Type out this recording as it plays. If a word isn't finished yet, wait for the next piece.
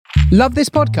Love this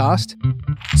podcast?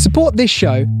 Support this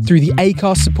show through the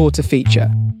Acast supporter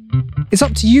feature. It's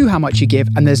up to you how much you give,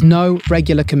 and there's no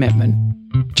regular commitment.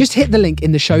 Just hit the link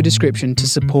in the show description to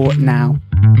support now.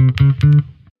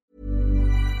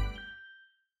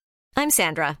 I'm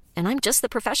Sandra, and I'm just the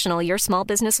professional your small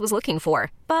business was looking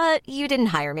for. But you didn't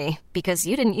hire me because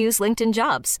you didn't use LinkedIn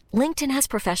Jobs. LinkedIn has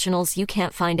professionals you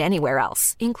can't find anywhere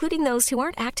else, including those who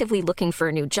aren't actively looking for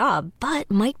a new job, but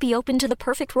might be open to the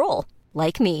perfect role,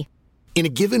 like me. In a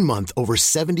given month, over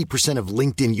 70% of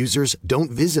LinkedIn users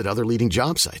don't visit other leading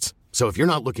job sites. So if you're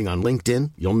not looking on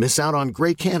LinkedIn, you'll miss out on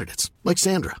great candidates like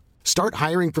Sandra. Start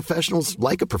hiring professionals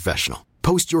like a professional.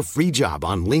 Post your free job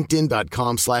on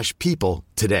linkedin.com/people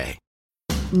today.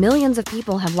 Millions of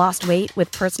people have lost weight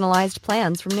with personalized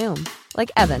plans from Noom.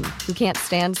 Like Evan, who can't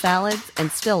stand salads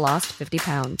and still lost 50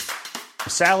 pounds.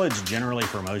 Salads generally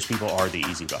for most people are the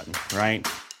easy button, right?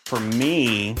 For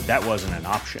me, that wasn't an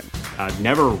option. I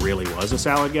never really was a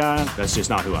salad guy. That's just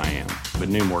not who I am. But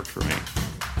Noom worked for me.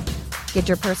 Get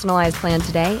your personalized plan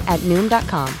today at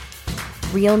Noom.com.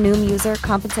 Real Noom user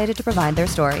compensated to provide their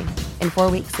story. In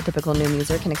 4 weeks, the typical Noom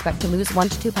user can expect to lose 1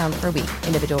 to 2 pounds per week.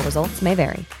 Individual results may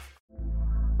vary.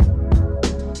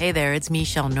 Hey there, it's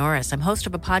Michelle Norris. I'm host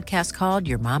of a podcast called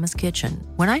Your Mama's Kitchen.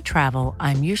 When I travel,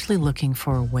 I'm usually looking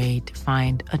for a way to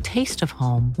find a taste of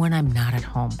home when I'm not at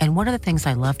home. And one of the things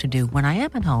I love to do when I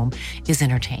am at home is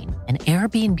entertain. And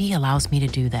Airbnb allows me to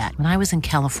do that. When I was in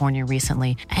California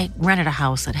recently, I rented a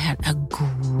house that had a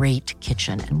great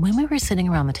kitchen. And when we were sitting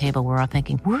around the table, we're all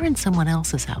thinking, we're in someone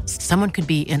else's house. Someone could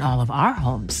be in all of our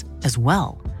homes as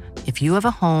well. If you have a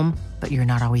home, but you're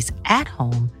not always at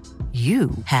home,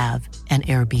 you have an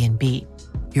Airbnb.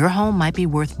 Your home might be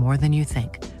worth more than you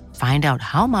think. Find out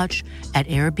how much at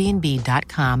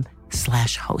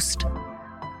airbnb.com/host.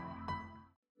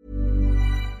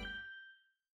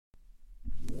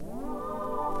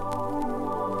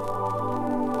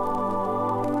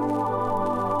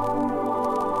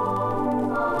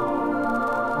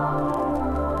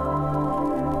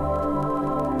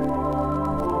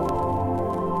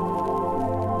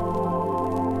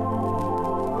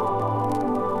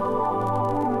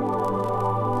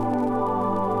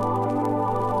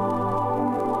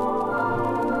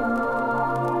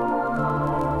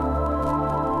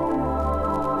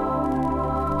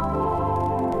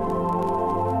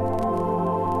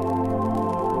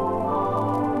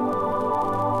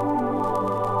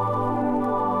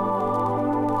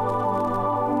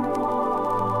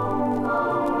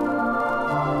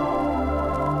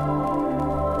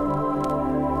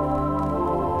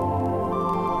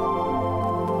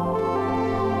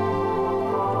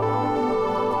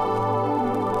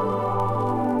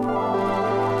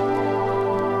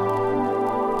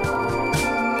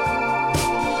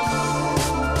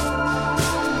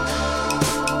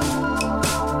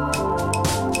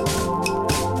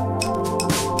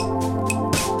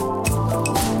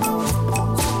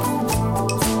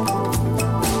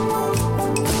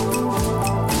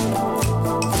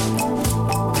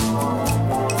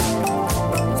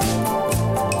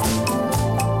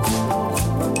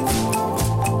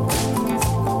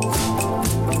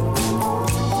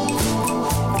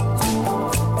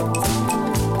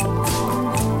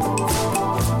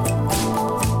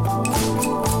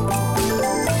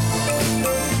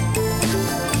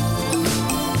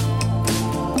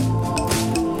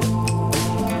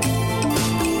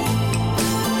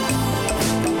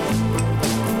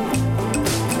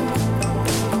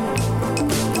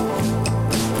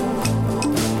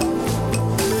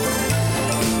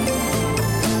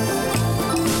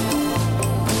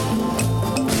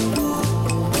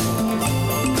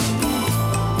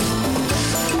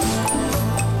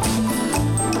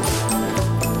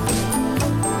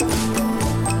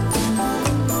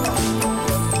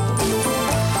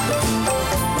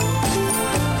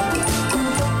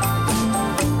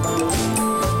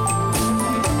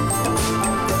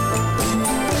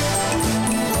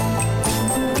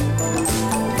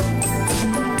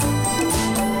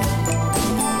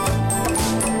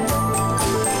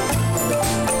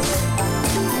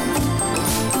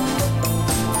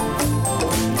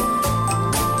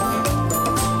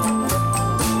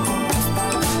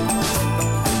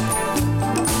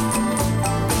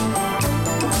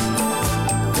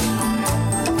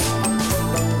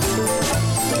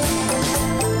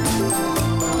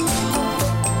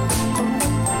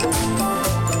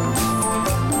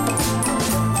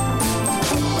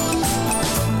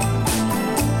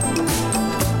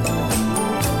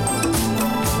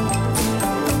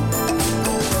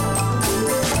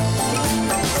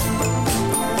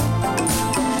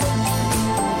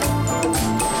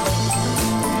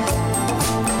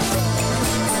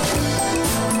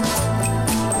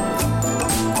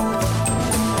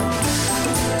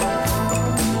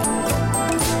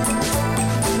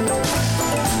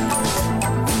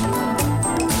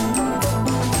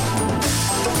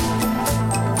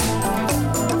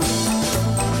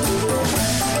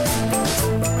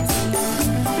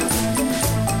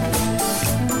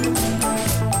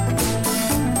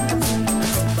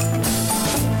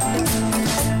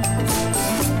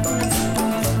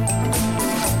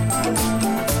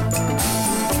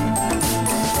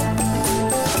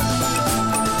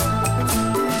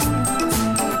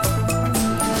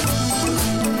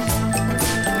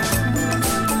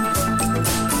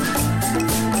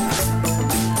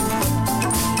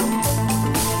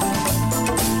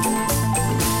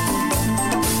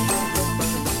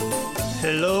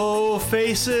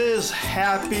 Faces.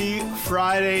 Happy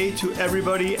Friday to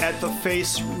everybody at the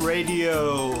Face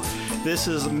Radio. This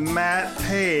is Matt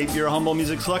Pape, your humble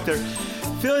music selector,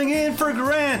 filling in for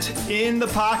Grant in the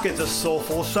pocket, the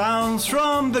soulful sounds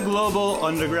from the global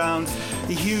underground.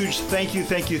 A huge thank you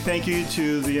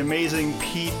to the amazing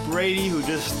Pete Brady, who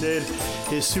just did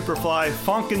his Superfly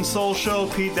Funk and Soul show.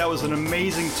 Pete, that was an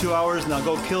amazing 2 hours. Now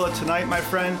go kill it tonight, my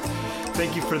friend.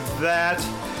 Thank you for that.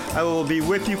 I will be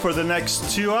with you for the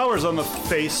next 2 hours on the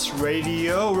Face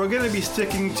Radio. We're going to be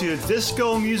sticking to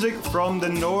disco music from the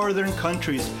northern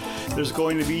countries. There's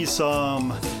going to be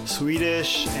some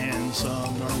Swedish and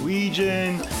some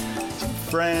Norwegian, some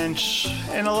French,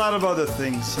 and a lot of other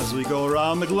things as we go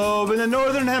around the globe in the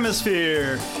northern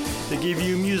hemisphere to give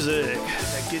you music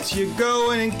that gets you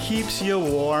going and keeps you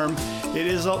warm. It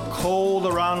is cold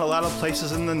around a lot of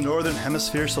places in the northern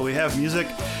hemisphere, so we have music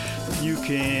you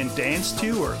can dance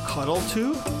to or cuddle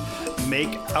to,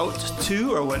 make out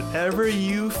to, or whatever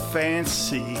you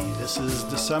fancy. This is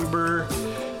December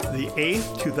the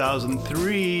 8th,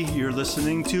 2003. You're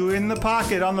listening to In the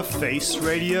Pocket on the Face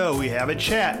Radio. We have a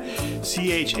chat,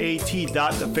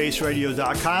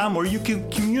 chat.thefaceradio.com, where you can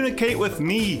communicate with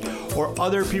me or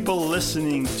other people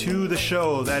listening to the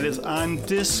show. That is on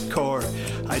Discord.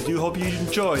 I do hope you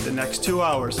enjoy the next 2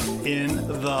 hours in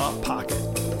the pocket.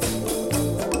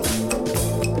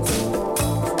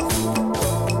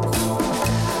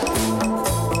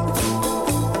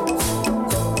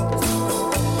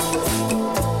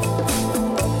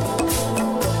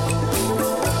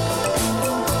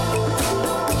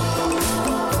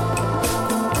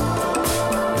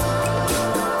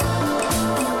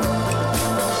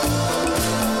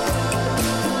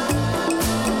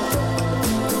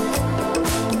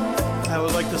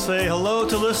 Say hello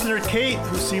to listener Kate,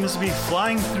 who seems to be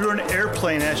flying through an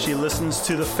airplane as she listens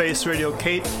to the Face Radio.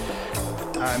 Kate,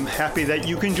 I'm happy that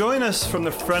you can join us from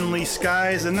the friendly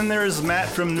skies. And then there is Matt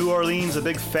from New Orleans, a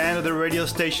big fan of the radio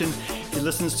station. He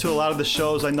listens to a lot of the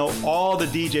shows. I know all the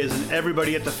DJs and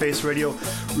everybody at the Face Radio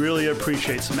really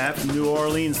appreciates Matt from New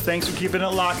Orleans. Thanks for keeping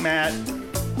it locked, Matt.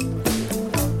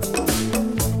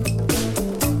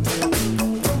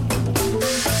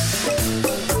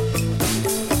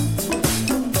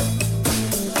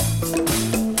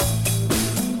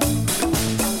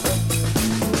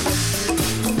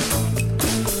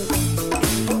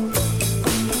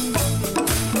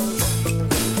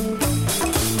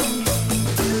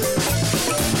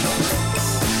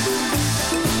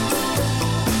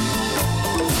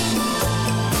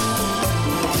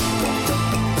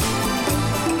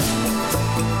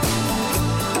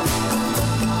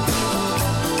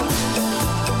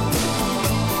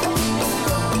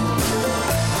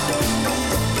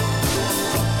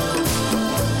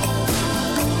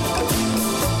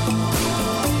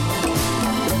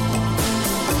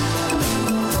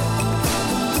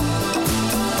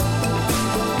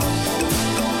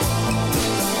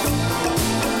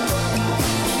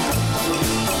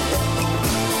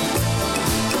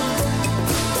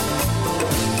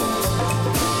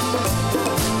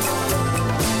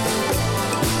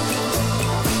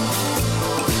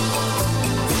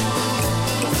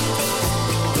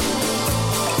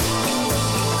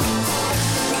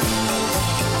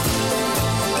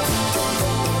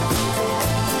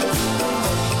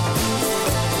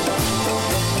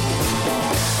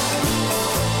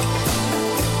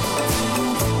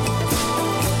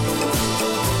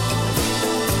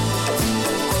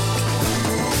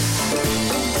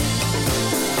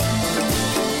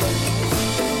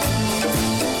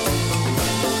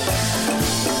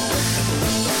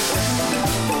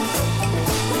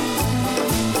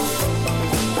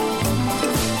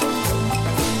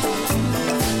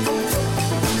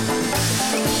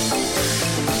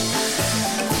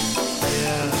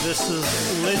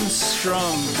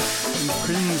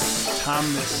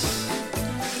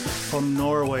 From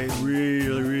Norway.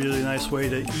 Really nice way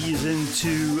to ease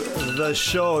into the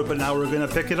show, but now we're gonna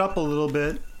pick it up a little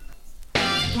bit.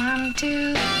 1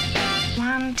 2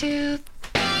 1 2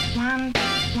 1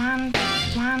 1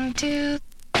 1 2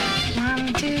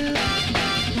 1 2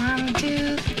 1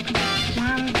 2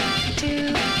 1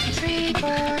 2 3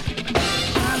 4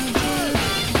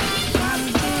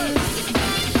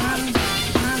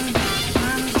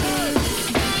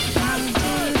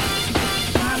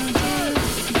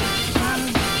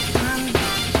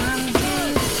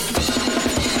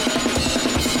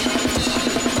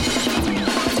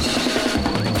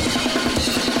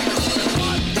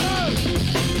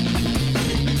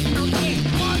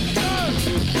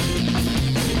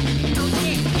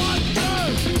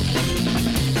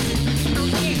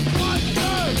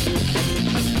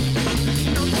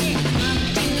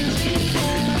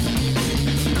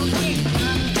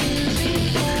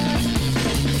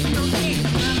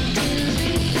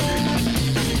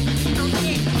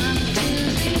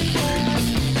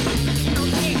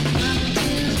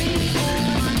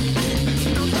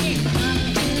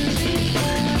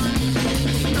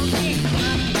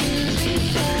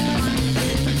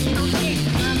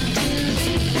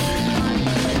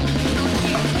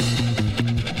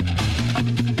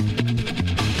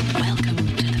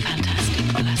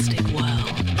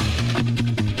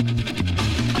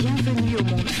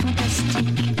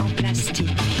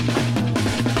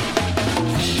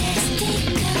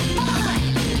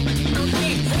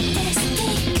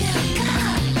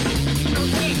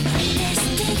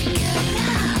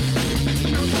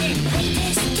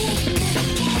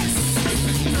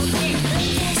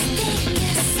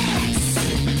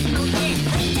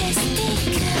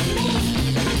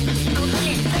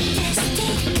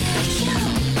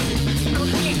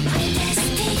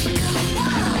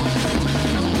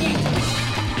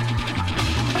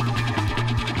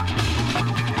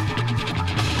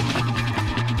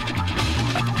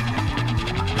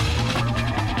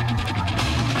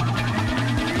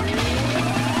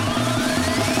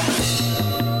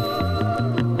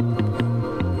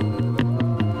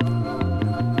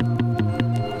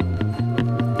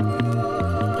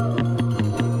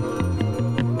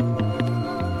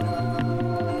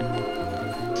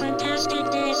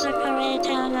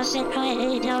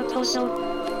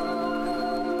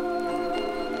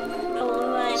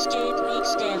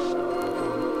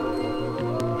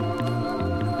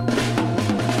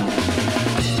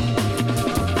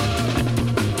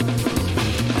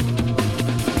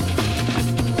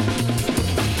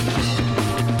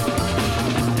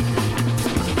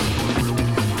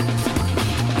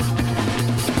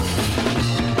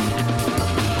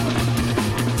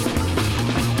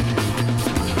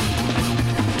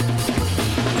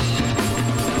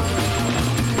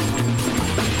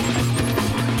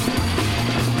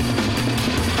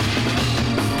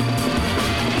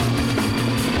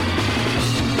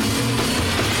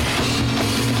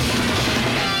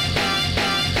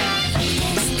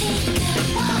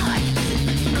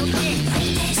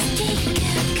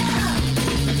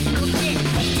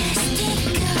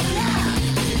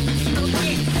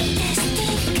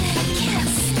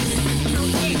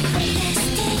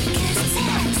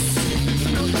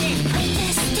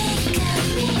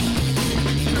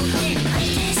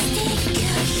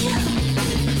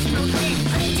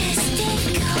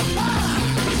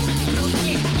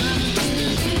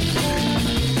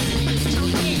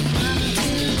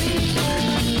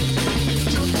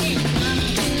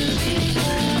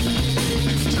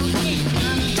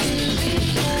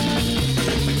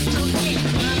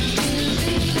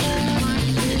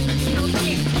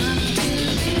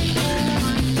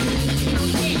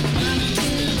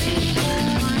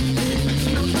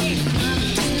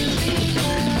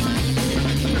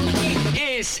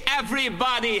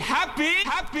 Everybody happy?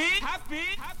 Happy? Happy?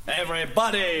 Happy?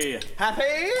 Everybody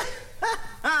happy?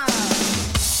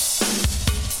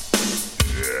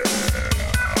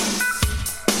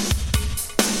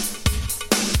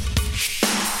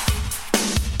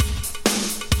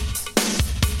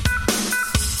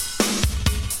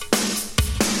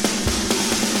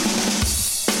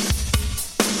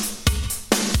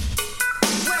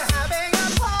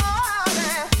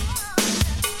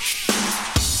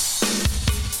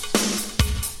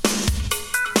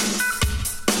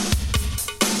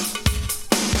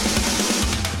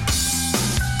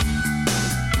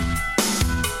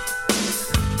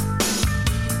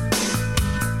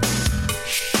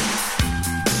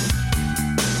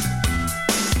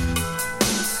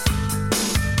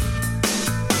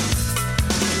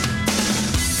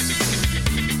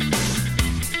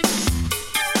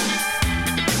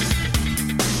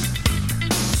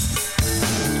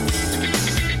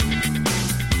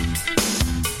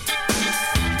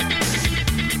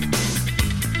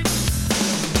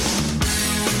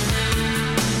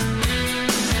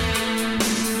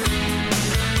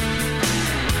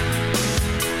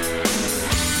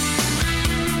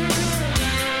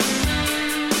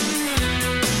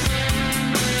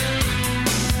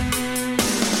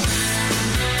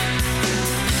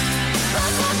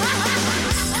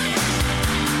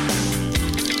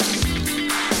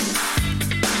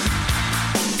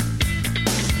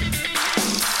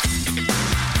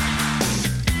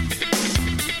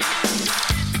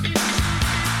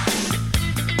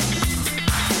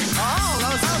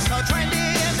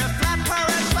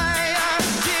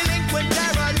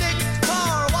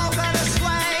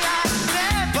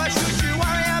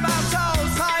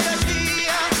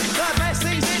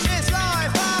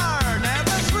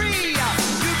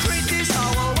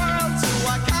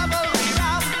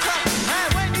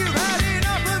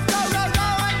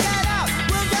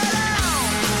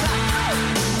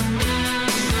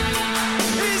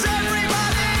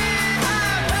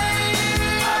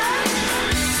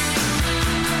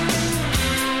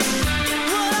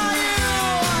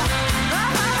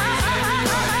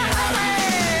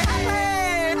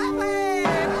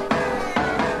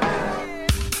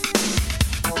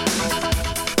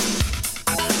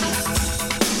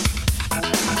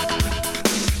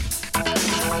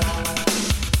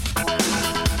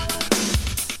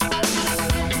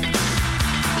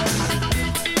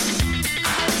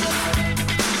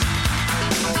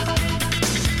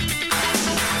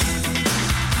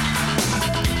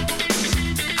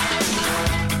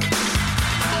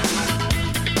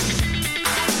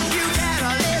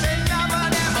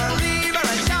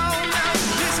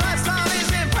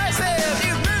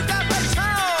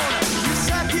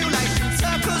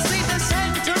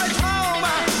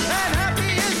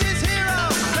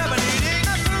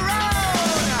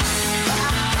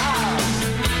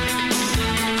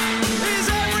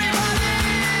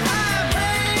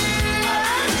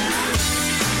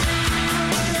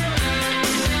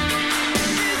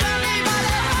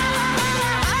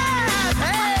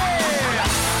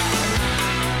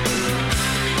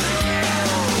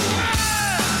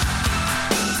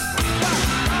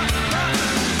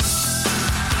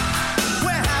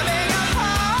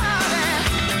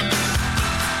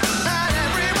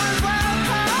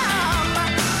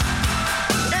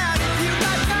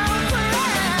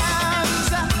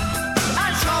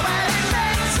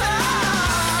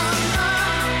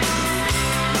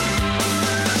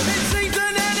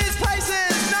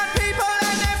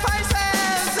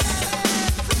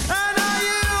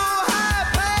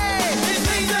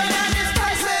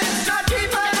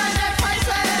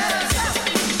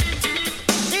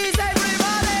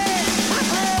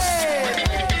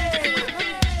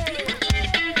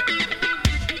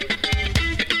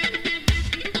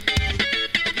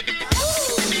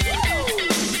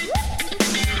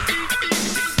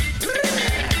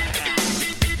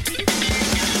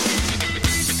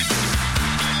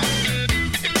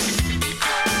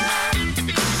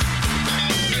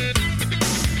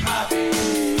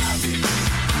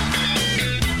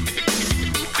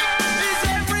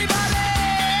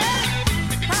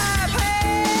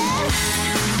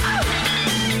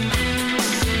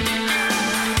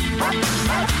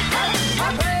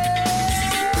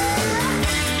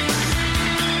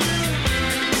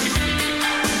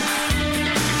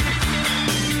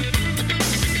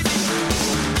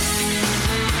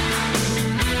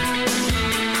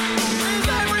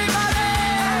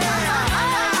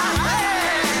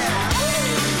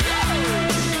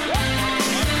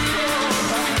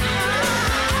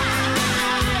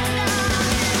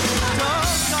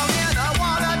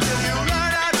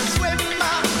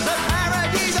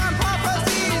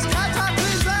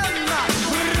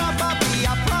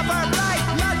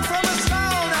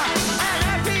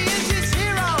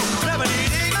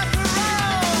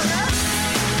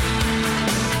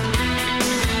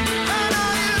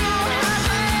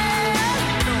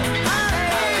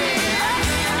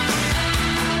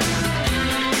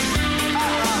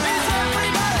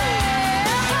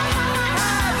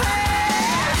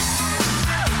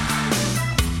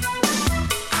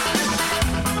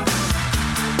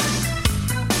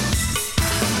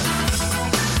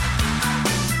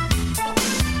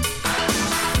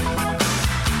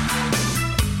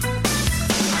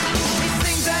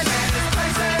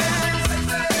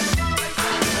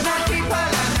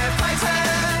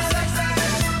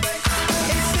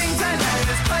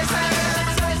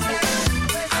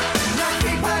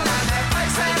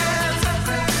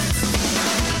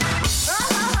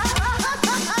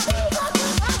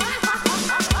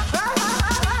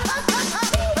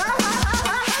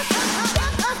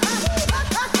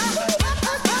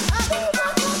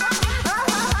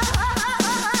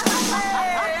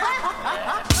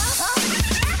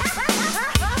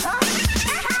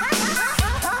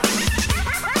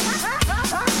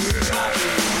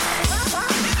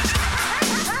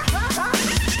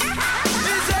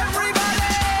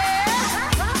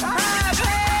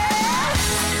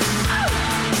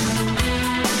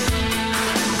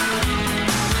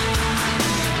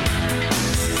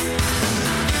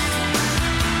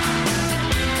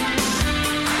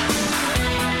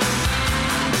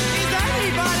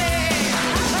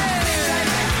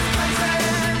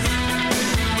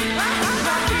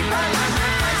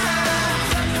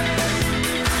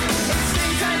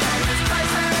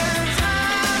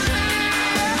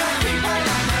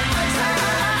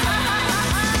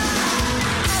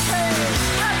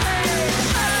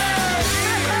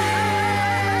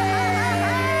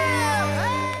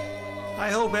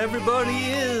 everybody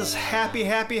is happy,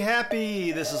 happy,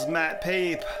 happy. This is Matt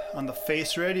Pape on the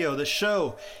Face Radio, the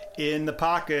show in the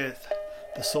pocket.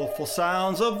 The soulful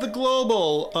sounds of the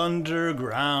global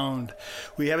underground.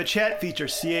 We have a chat feature,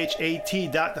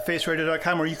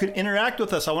 chat.thefaceradio.com, where you can interact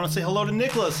with us. I want to say hello to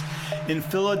Nicholas in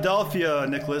Philadelphia.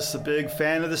 Nicholas, a big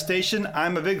fan of the station.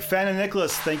 I'm a big fan of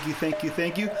Nicholas. Thank you, thank you,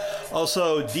 thank you.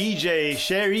 Also, DJ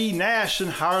Sherry Nash in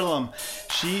Harlem.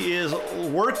 She is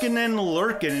working and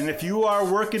lurking. And if you are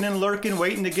working and lurking,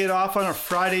 waiting to get off on a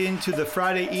Friday into the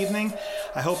Friday evening,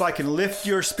 I hope I can lift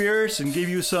your spirits and give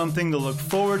you something to look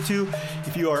forward to.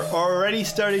 If you are already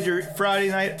started your Friday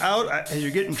night out, as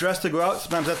you're getting dressed to go out,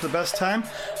 sometimes that's the best time.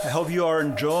 I hope you are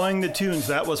enjoying the tunes.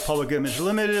 That was Public Image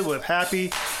Limited with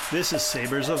Happy. This is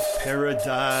Sabres of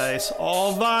Paradise,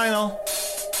 all vinyl.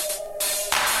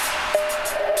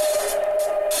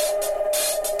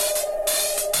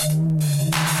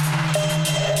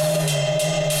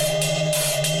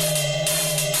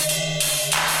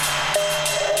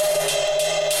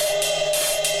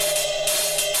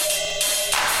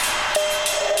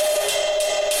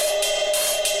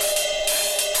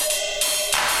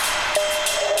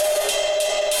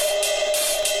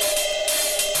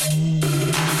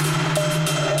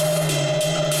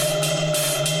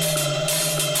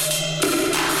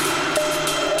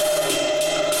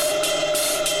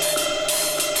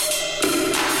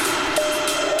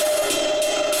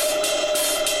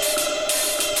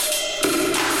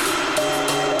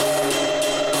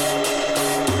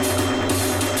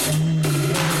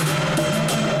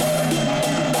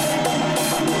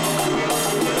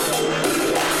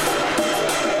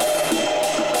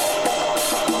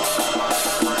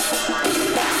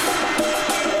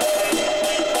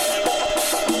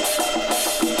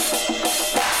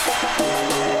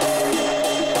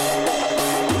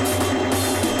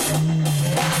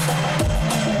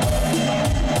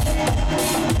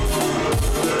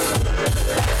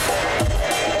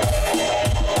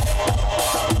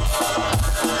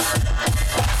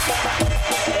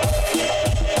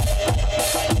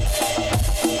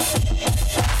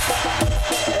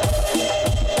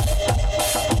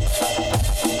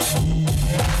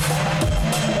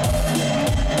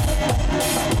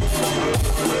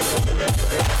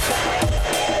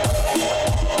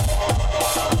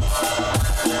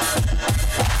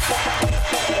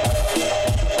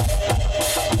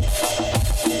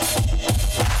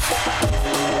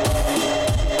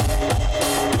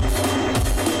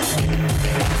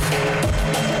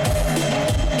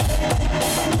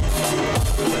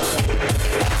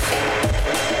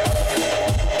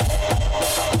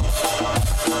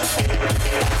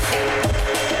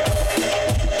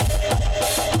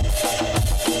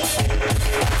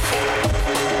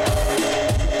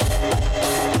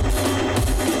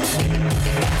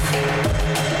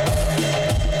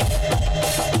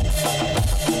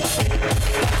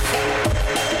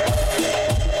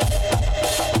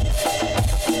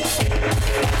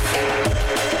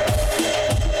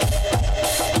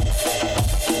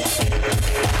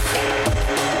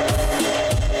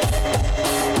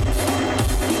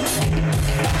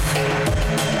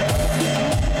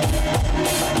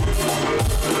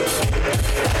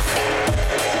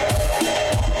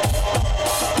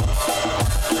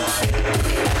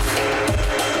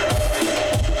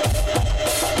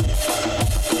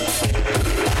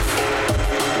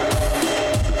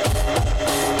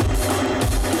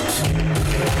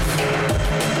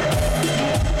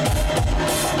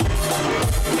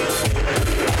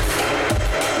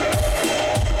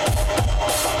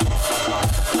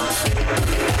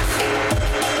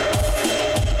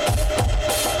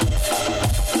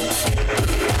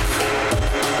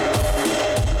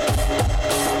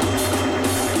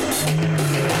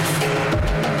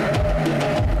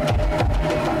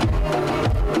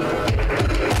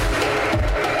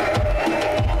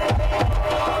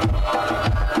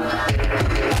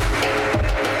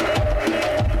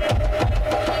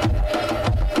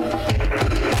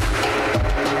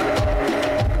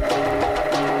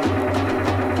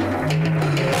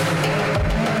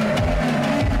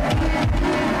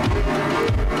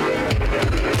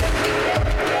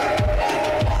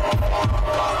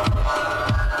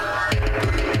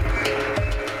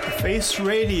 Face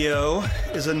Radio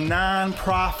is a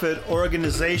non-profit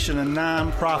organization, a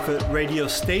non-profit radio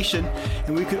station,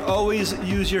 and we could always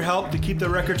use your help to keep the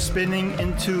record spinning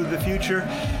into the future.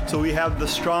 So we have the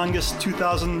strongest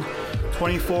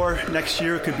 2024. Next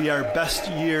year could be our best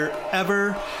year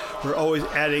ever. We're always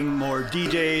adding more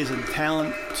DJs and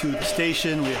talent to the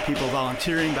station. We have people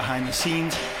volunteering behind the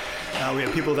scenes. We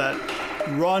have people that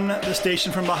run the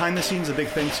station from behind the scenes. A big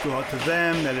thanks go out to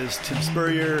them. That is Tim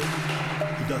Spurrier,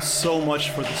 the does so much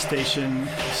for the station.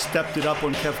 He stepped it up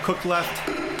when Kev Cook left.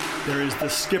 There is the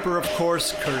skipper, of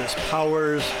course, Curtis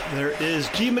Powers. There is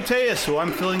G. Mateus, who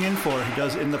I'm filling in for. He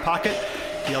does In the Pocket.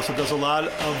 He also does a lot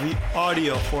of the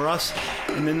audio for us.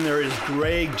 And then there is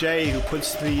Greg J, who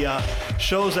puts the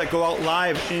shows that go out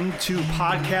live into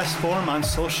podcast form on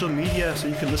social media, so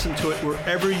you can listen to it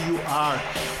wherever you are.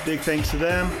 Big thanks to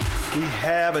them. We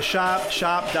have a shop,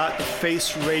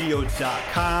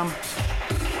 shop.thefaceradio.com.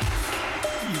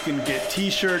 You can get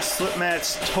t-shirts, slip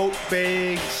mats, tote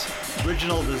bags,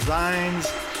 original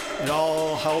designs. It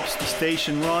all helps the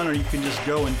station run, or you can just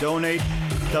go and donate.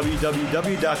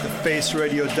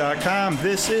 www.thefaceradio.com.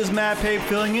 This is Matt Pape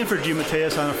filling in for G.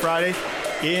 Mateus on a Friday.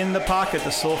 In the Pocket,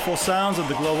 the soulful sounds of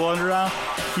the global underground.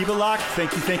 Keep it locked.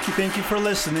 Thank you for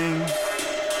listening.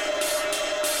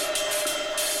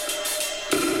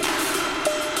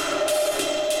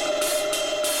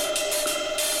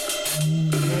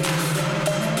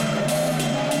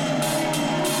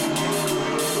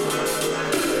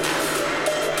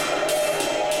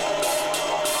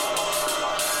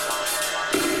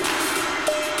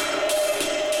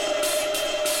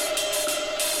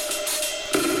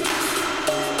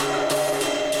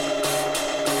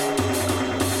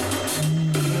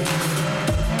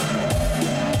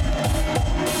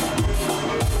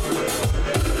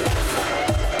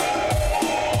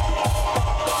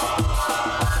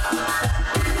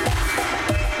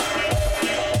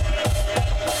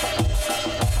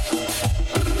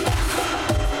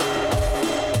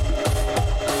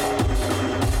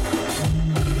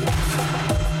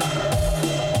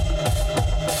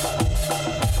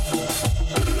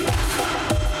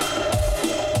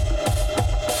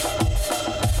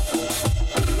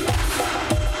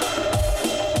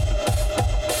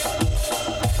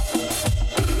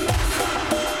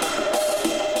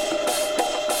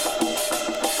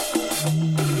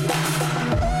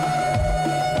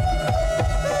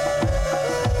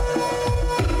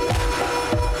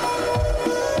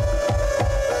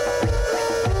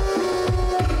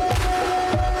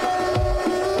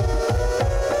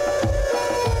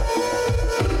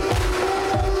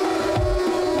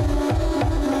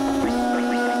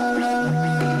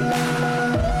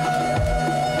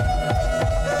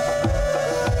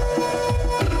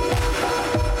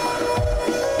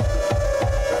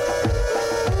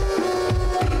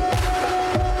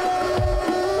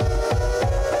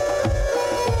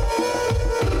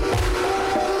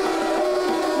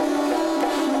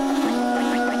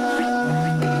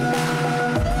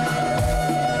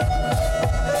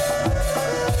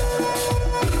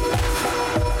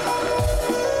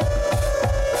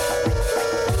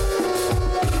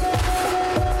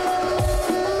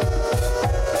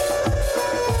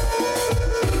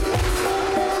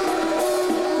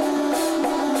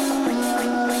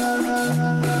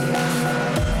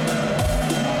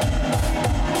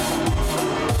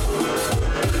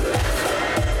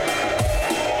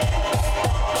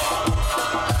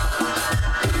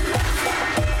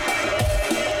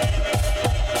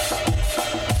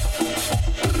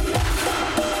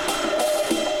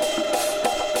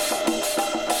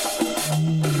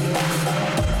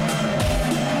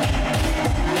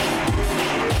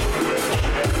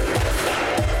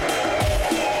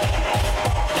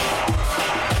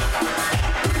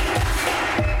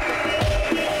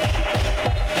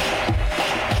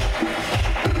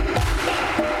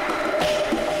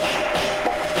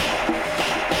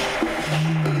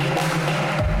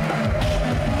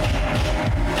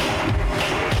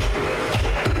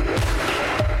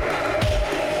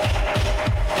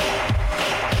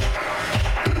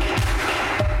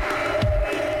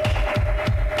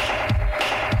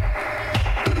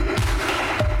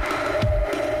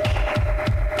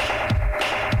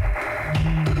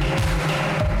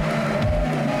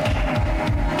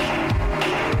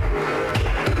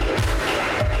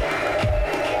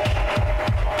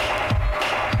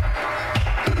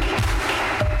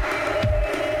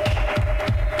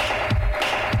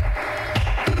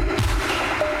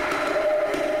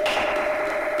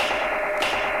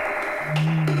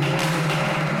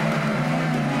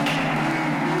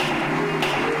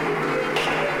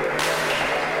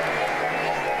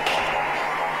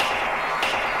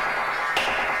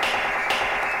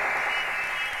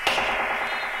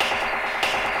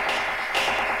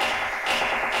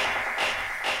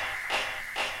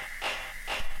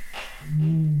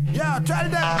 Tell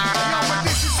them, yo, but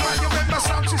this is my November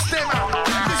sound system.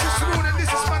 This is Moon and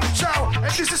this is Manu Chao. And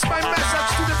this is my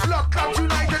message to the Blood Club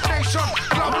United Nation.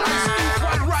 Club lives,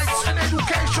 equal rights and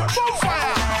education.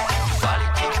 Bonfire!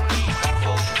 Politics needs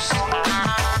focus.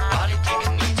 Politics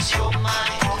needs your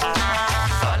mind.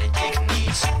 Politics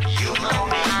needs human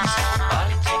beings.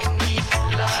 Politics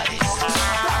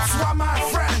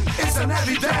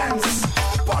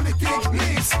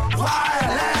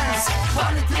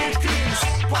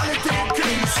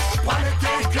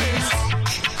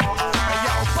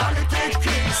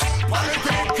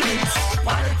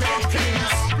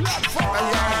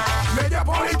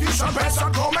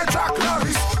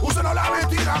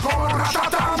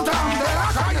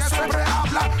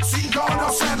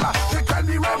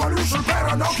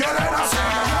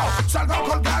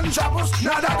vamos,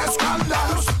 nada de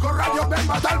escándalos. Con Radio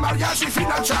Bemba del mariachi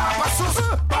final Chiapas.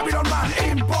 Babylon Man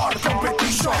Import,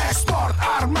 Competition, Export,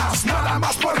 armas, nada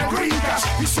más por el green cash.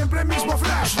 Y siempre mismo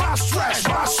flash, más trash,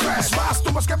 más stress, más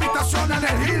tumbas que habitación en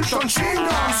el Hilton.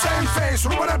 Chingón, same face,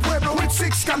 rumbo al pueblo with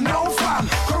six can no fun.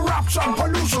 Corruption,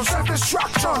 pollution,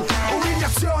 self-destruction.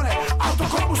 Humillazione,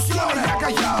 autocombustione.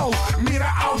 Yo,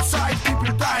 mira outside,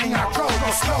 people dying at cold.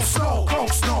 Slow, slow,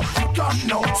 coke, snow, you don't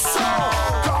know. So,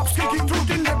 cops kicking truth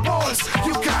in the balls.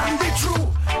 You can be true,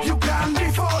 you can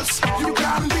be false, you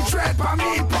can be dread. But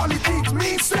me, politics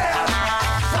means that.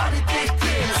 Politics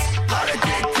is,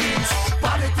 politics is,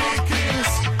 politics is.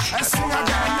 And sing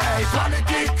again, hey,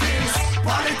 politics is,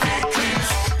 politics is,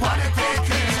 politics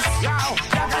is. Yow,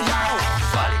 yaga, yow.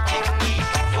 Politics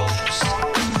needs focus.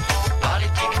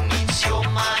 Politics needs your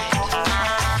mind.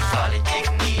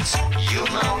 Politics needs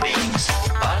human beings.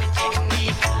 Politics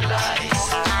needs lies.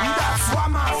 That's why,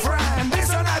 my friend, is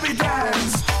an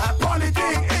evidence.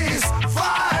 Politics is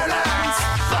violence.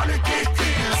 Politics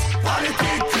is,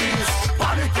 politics is,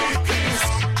 politics is.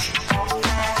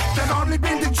 They've only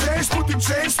been the chains, putting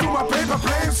chains to my paper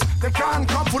planes. They can't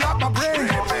come full up my brain.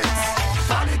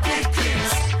 Politics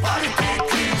is,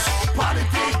 politics is,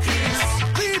 politics is.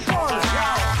 People,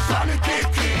 yeah.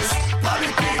 Politics is,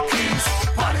 politics is,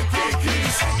 politics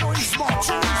is. Egoismo,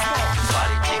 chulismo.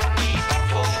 Politics needs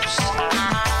focus.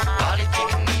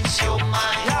 Politics needs your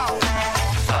mind.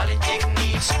 Politics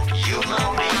needs human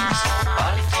beings.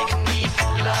 Politics needs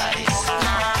lies.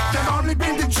 They've only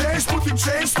been the chains, putting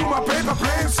chains to my paper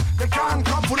planes. They can't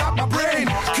come full up my brain,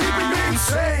 keeping me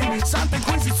insane. Santa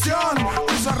Inquisición,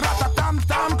 usa ratatam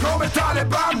tam come tale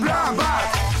bam blam bam.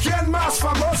 ¿Quién más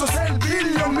famoso es el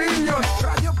billion million?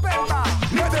 Radio Bemba,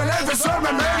 no te leves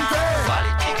suavemente.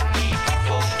 Politics needs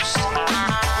focus.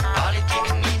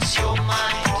 Politics needs your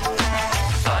mind.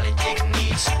 Politics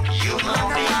needs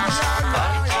human beings.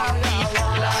 Politics needs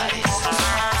lies.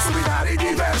 Su binari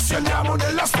diversi andiamo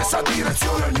nella stessa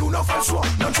direzione. Ognuno fa il suo,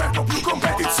 non cerco più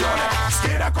competizione.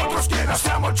 Schiena contro schiena,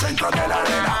 siamo al centro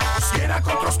dell'arena. Schiena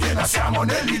contro schiena, siamo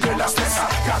nell'i della stessa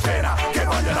catena. Che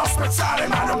vogliono spezzare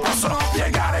ma non possono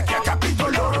piegare chi ha capito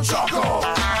il loro gioco.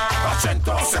 A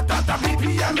 170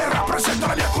 bpm rappresento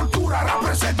la mia cultura,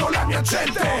 rappresento la mia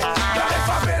gente. Dalle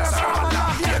favelas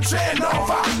alla via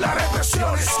Genova, la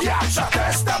repressione schiaccia,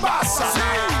 testa bassa.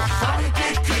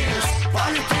 Politics is,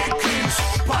 politics is,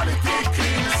 politics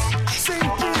is.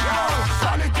 Simple,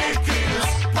 politics is,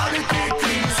 politics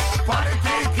is,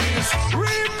 politics is.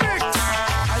 Remix.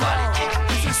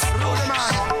 This is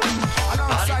Rudeman.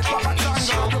 Alongside Papa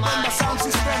Django, the Bemba sound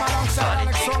system alongside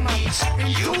Alex Roman. In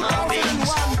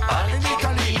 2001, in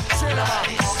Italy, Genova,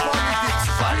 politics,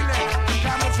 Ville,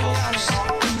 Camo Giuliani.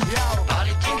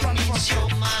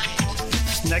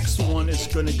 Next one is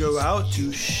going to go out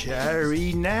to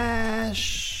Sherry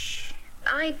Nash.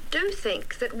 I do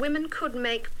think that women could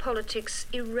make politics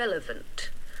irrelevant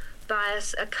by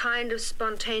a kind of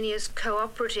spontaneous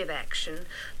cooperative action,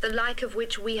 the like of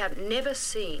which we have never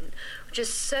seen, which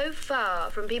is so far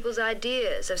from people's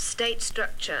ideas of state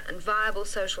structure and viable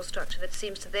social structure that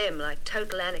seems to them like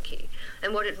total anarchy.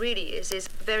 And what it really is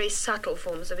very subtle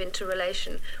forms of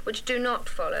interrelation which do not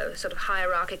follow a sort of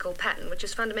hierarchical pattern, which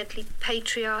is fundamentally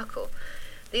patriarchal.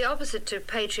 The opposite to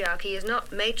patriarchy is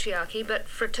not matriarchy, but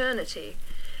fraternity.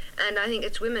 And I think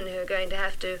it's women who are going to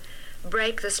have to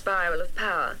break the spiral of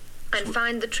power and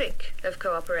find the trick of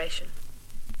cooperation.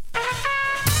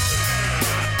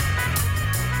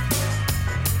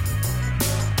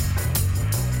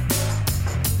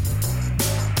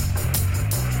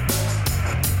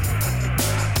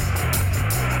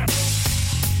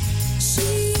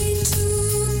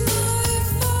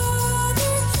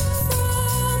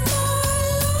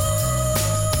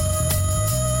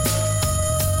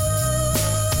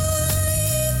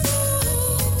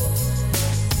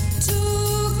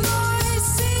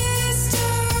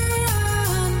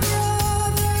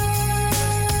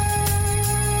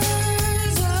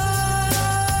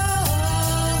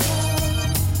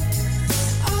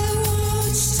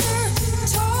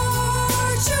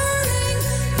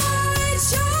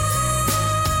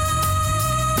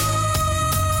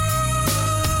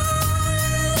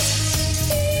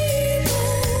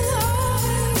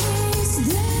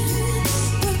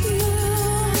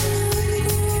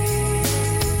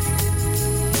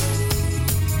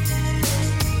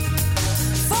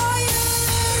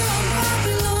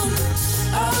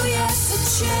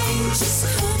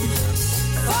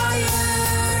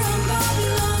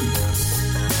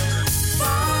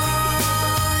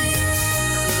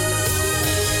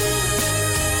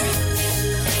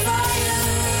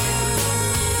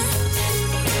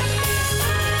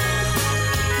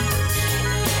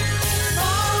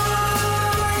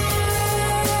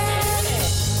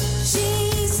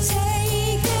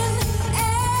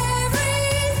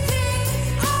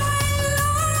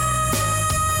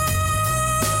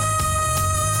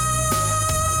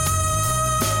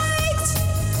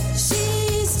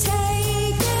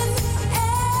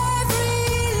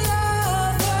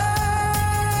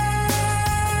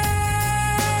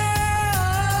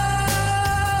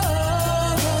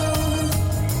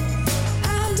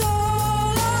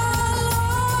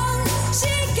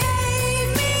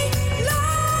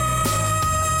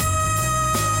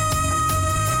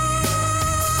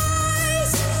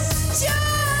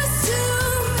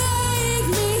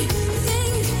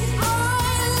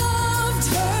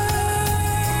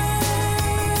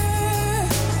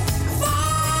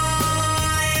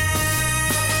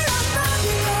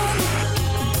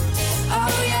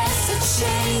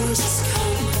 changes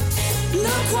come.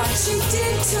 Look what you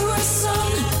did to her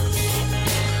son.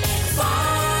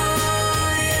 Fire.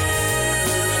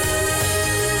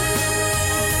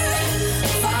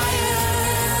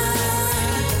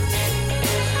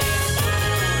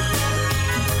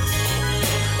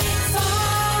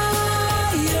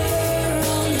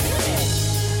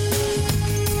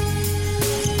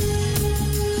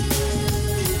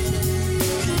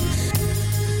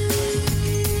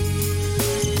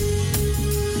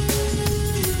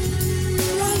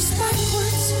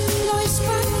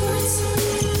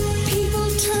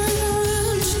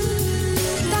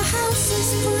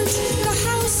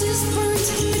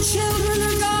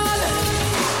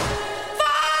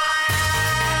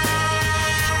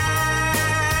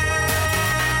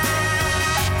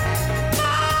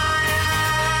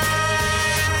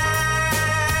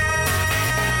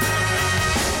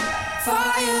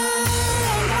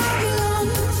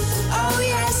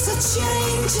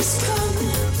 Just come,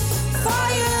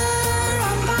 fire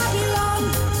on Babylon,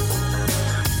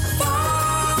 fire,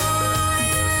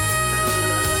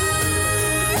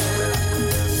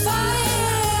 fire,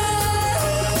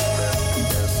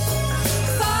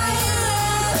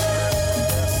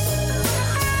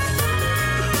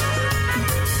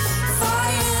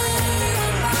 fire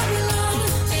on Babylon.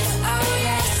 Oh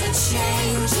yes, the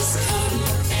change has come.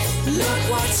 Look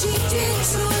what you did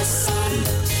to her son.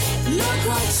 Look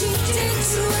what you did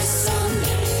to her son.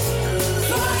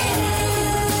 Fire.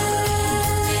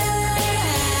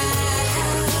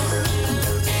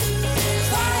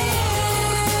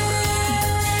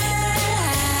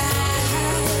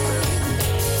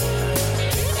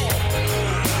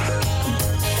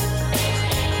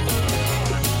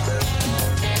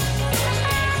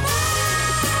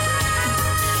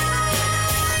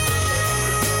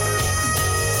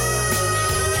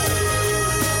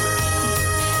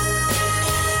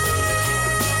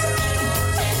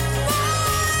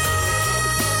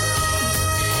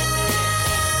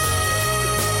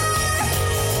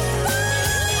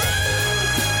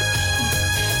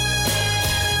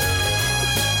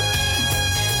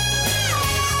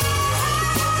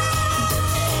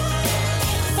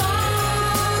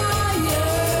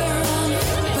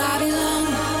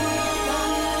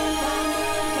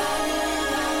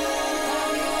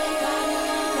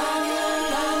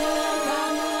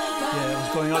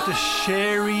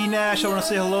 Sherry Nash. I want to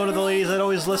say hello to the ladies that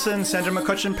always listen. Sandra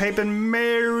McCutcheon, Pape, and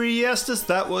Mary Estes.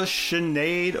 That was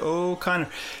Sinead O'Connor.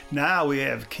 Now we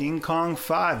have King Kong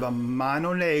 5 by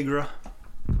Mano Negra.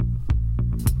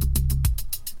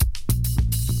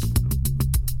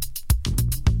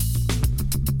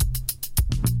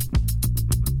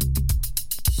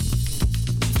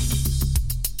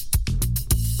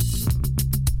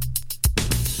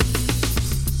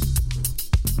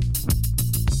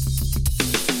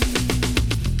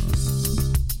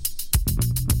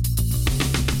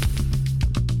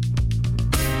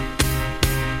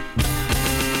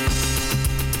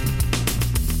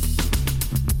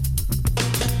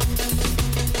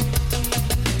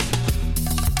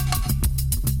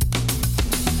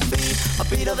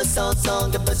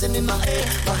 Song, a buzzing in my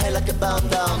head like a bomb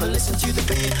down. I listen to the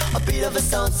beat, a beat of a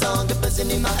song, a buzzing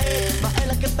in my head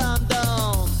like a bomb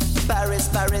down.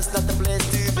 Paris, not the place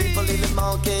to be for little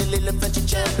monkey, little French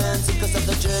champions. Because of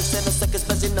the jerks and the suckers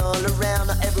buzzing all around,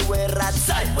 everywhere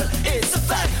outside. Well, it's a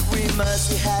fact. We must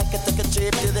be hack and take a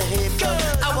trip to the hip.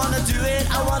 I wanna do it,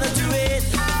 I wanna do it,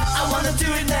 I wanna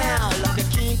do it now. Like a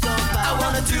King Kong. I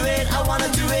wanna do it, I wanna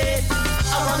do it,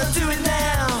 I wanna do it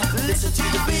now. Listen to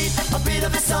the beat, a beat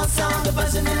of a song, a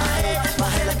buzzing in my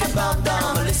head like a bomb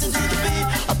down. Listen to the beat,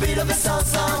 a beat of a song,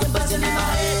 a buzzing in my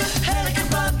head like a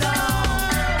bomb down.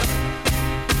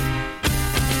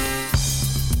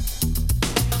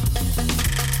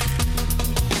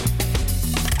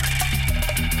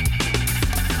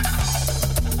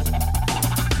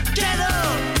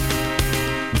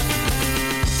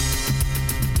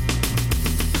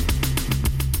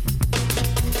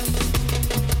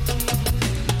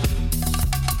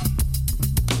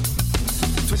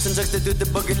 They do the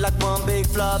boogie like one big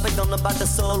flop. I don't know about the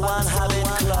soul, one habit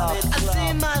club. I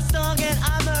sing my song and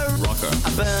I'm a rocker.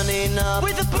 I'm burning up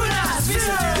with a Buddha's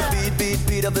listen to the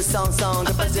beat of a song.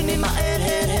 I'm buzzing in my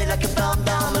head like a bomb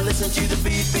down. Listen to the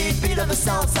beat of a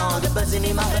song. I'm buzzing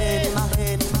in my head.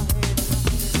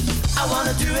 I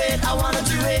wanna do it, I wanna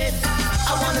do it,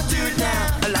 I wanna do it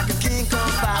now. Like a King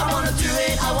Kong. I wanna do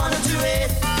it, I wanna do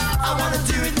it, I wanna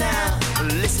do it now.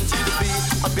 Listen to the beat,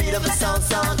 a beat of a song,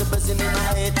 a buzzing in my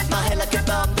head like a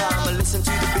bomb down. Listen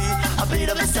to the beat, a beat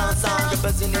of a song, a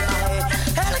buzzing in my head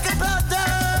like a bomb down.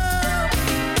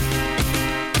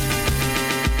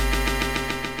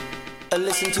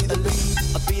 listen to the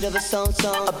beat, a beat of a song,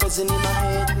 a buzzing in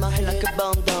my head like a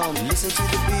bomb dome. Listen to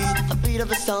the beat, a beat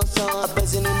of a song, a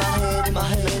buzzing in my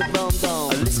head like a bomb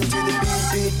dome. Listen to the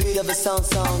beat of a song,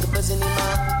 a buzzing in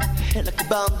my head like a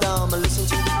bomb dome. Listen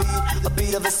to the beat, a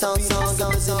beat of a song, a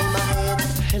buzzing in my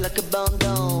head like a bomb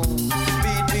dome.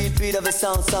 Beat of a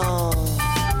song.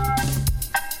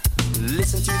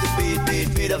 Listen to the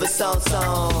beat of a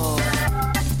song.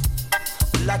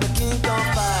 Like a king on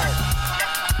fire,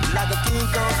 like a king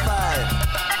on fire,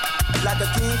 like a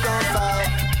king on fire,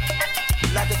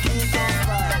 like a king on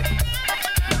fire.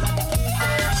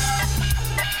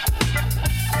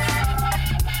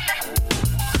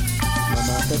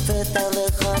 Mamá perfecta,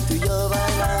 deja tú y yo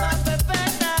bailar.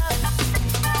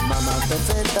 Mamá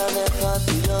perfecta, deja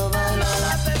tú y yo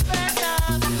bailar.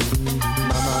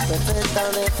 Mamá perfecta,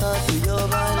 deja tú y yo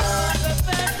bailar.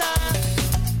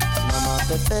 Mamá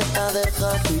perfecta, deja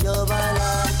tú y yo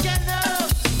bailar.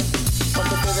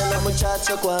 Porque todos los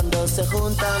muchachos cuando se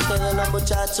juntan, todos los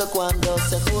muchachos cuando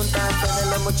se juntan, todos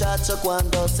los muchachos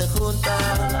cuando se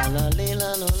juntan. La la li,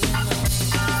 la la li, la.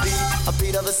 A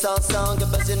beat of a song, a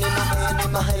buzzing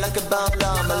in my head like a bomb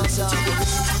bomb. I listen to the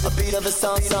beat, a beat of a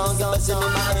song, a buzzing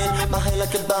in my head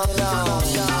like a bomb bomb.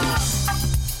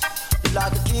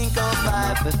 Like a king on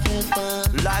fire, like a king on fire,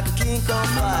 like a king on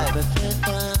fire,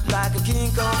 like a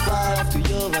king on fire,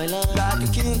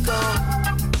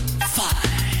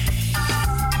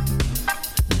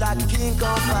 like a king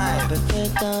on fire,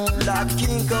 like a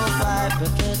king on fire.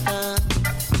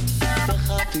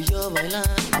 Deja tú y yo bailar.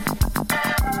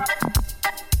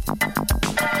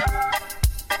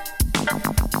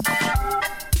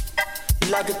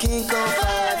 Like a king on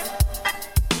fire.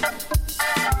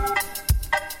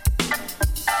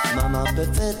 Mamá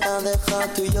perfecta, deja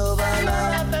tú y yo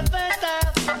bailar.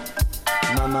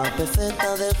 Mamá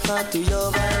perfecta, deja tú y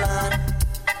yo bailar.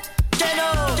 Que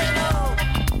no, que no.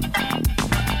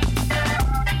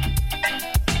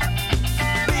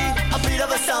 Beat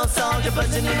of a song, you're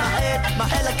buzzing in my head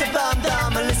like a bomb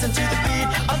down. I listen to the beat,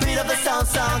 a beat of a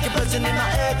song, you're buzzing in my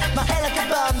head like a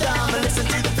bomb down. I listen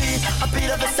to the beat, a beat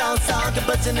of a song, you're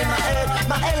buzzing in my head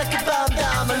like a bomb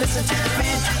down. I listen to the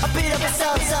beat, a beat of a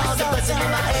song, you're buzzing in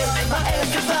my head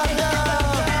like a bomb down.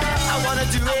 I wanna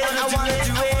do it, I wanna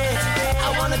do it, I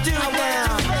wanna do it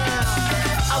now.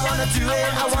 I wanna do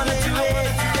it, I wanna do it,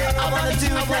 I wanna do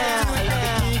it now.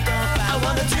 I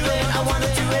wanna do it, I wanna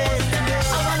do it,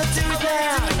 I wanna do it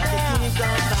now.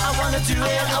 I wanna do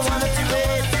it, I wanna do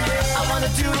it, I wanna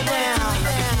do it now.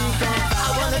 I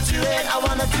wanna do it, I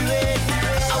wanna do it,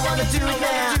 I wanna do it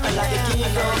now. Like a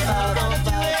king on fire,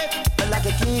 like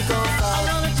a king on fire. I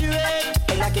wanna do it,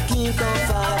 like a king on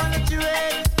fire. I wanna do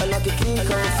it, like a king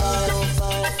on fire,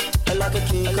 like a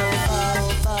king on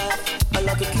fire,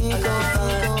 like a king on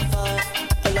fire,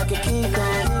 like a king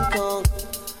on,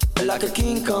 like a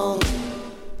king on.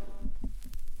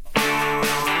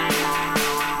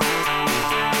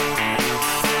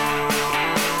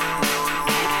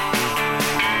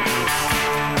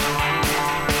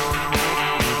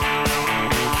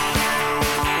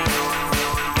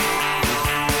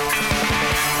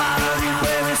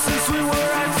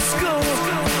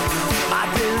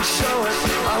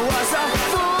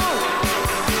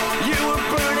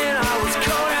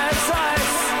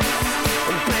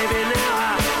 Baby, now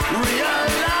I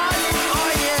realize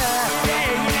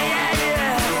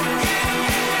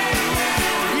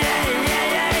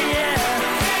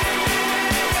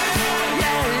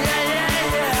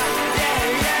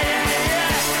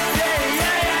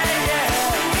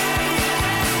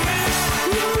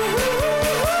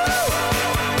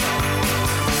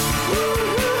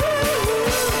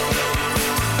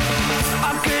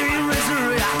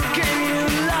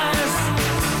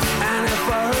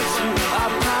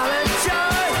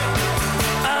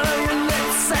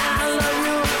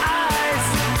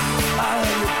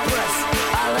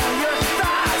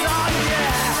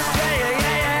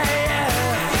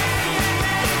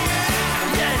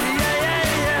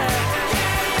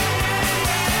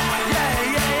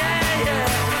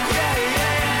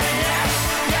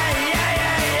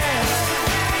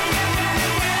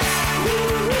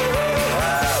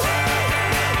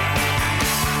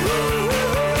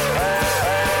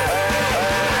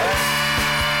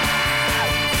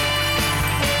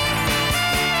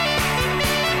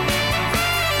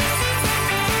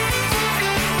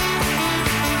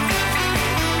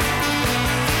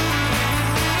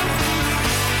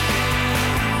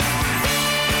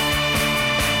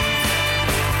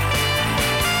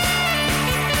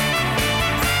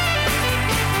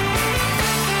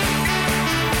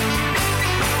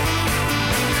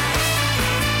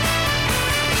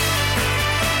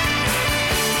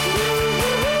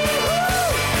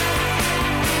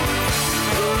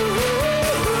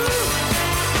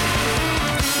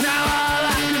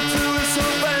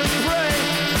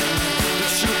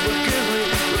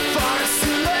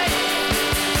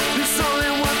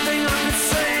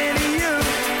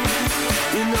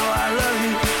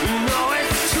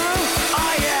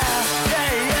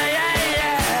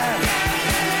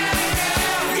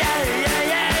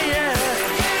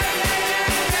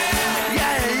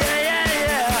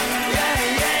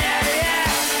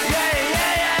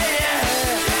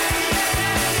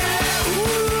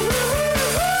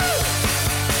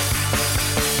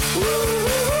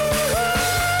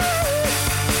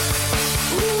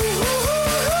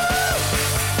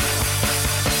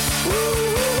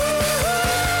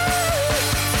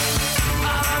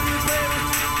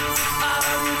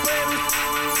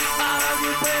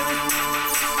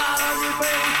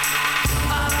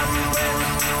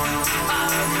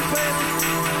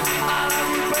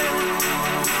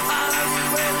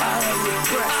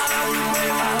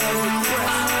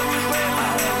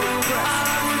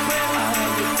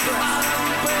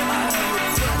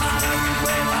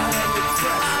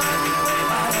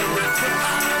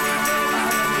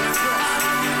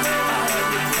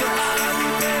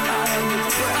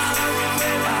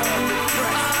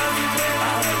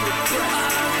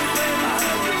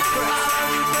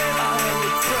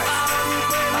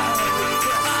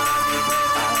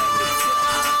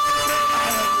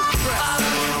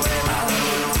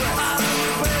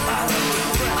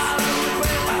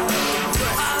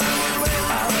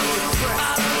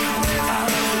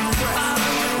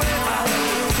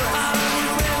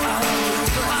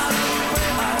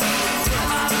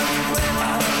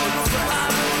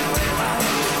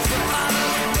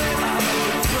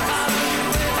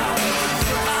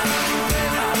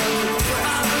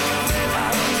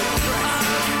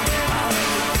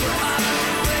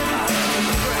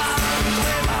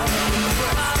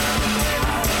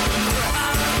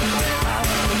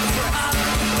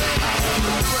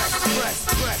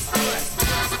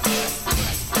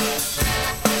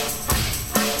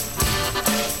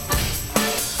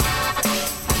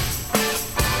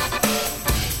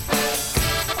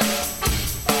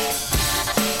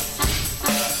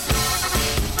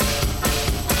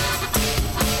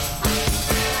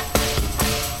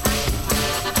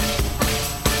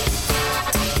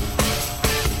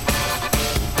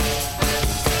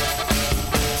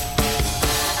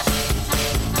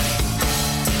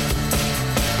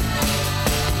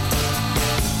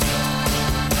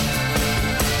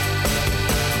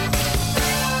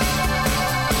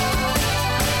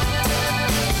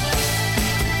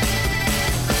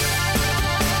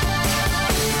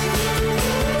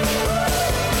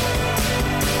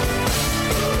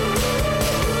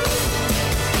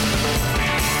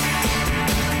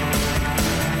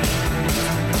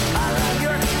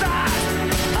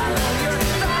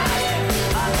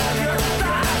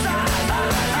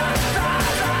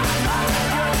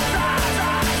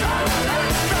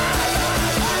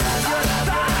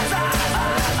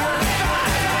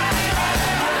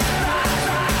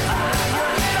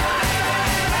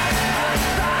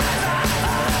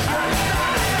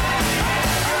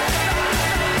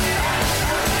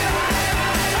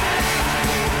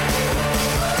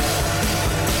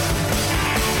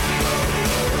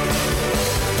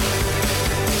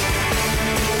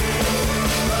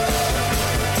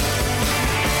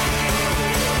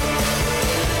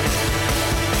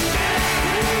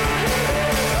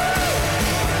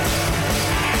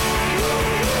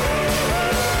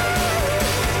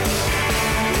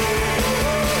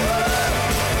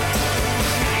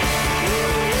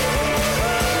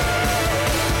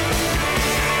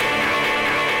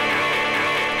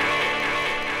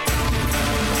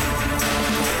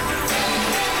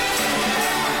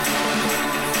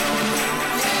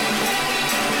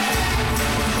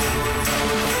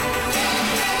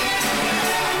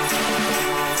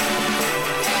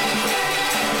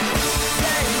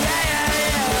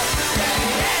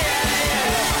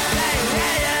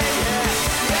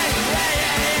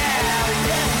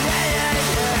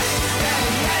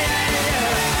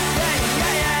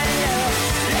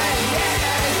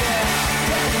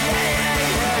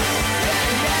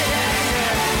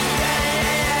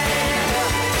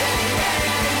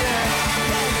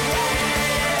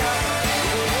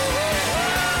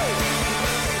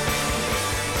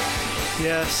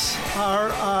Yes,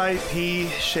 R.I.P.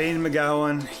 Shane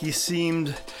MacGowan. He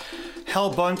seemed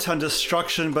hell-bent on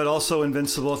destruction, but also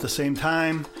invincible at the same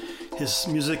time. His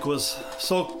music was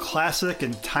so classic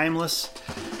and timeless.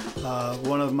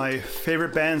 One of my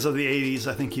favorite bands of the 80s.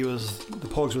 I think the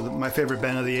Pogues were my favorite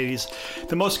band of the 80s.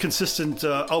 The most consistent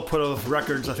output of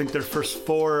records. I think their first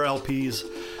 4 LPs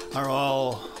are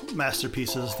all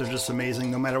masterpieces. They're just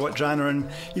amazing no matter what genre. And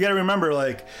you got to remember,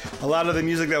 like, a lot of the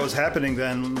music that was happening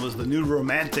then was the New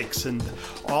Romantics and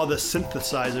all the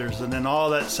synthesizers, and then all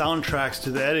that soundtracks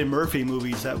to the Eddie Murphy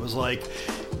movies that was like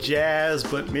jazz,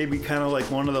 but maybe kind of like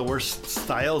one of the worst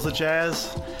styles of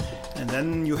jazz. And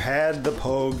then you had the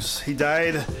Pogues. He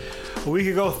died a week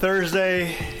ago Thursday.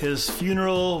 His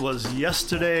funeral was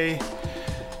yesterday.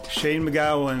 Shane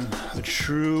MacGowan, a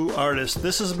true artist.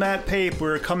 This is Matt Pape.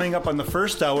 We're coming up on the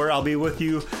first hour. I'll be with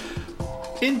you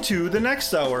into the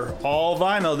next hour. All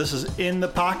vinyl. This is In the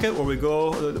Pocket, where we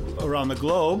go around the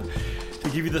globe to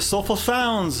give you the soulful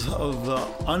sounds of the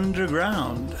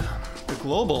underground, the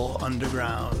global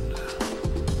underground.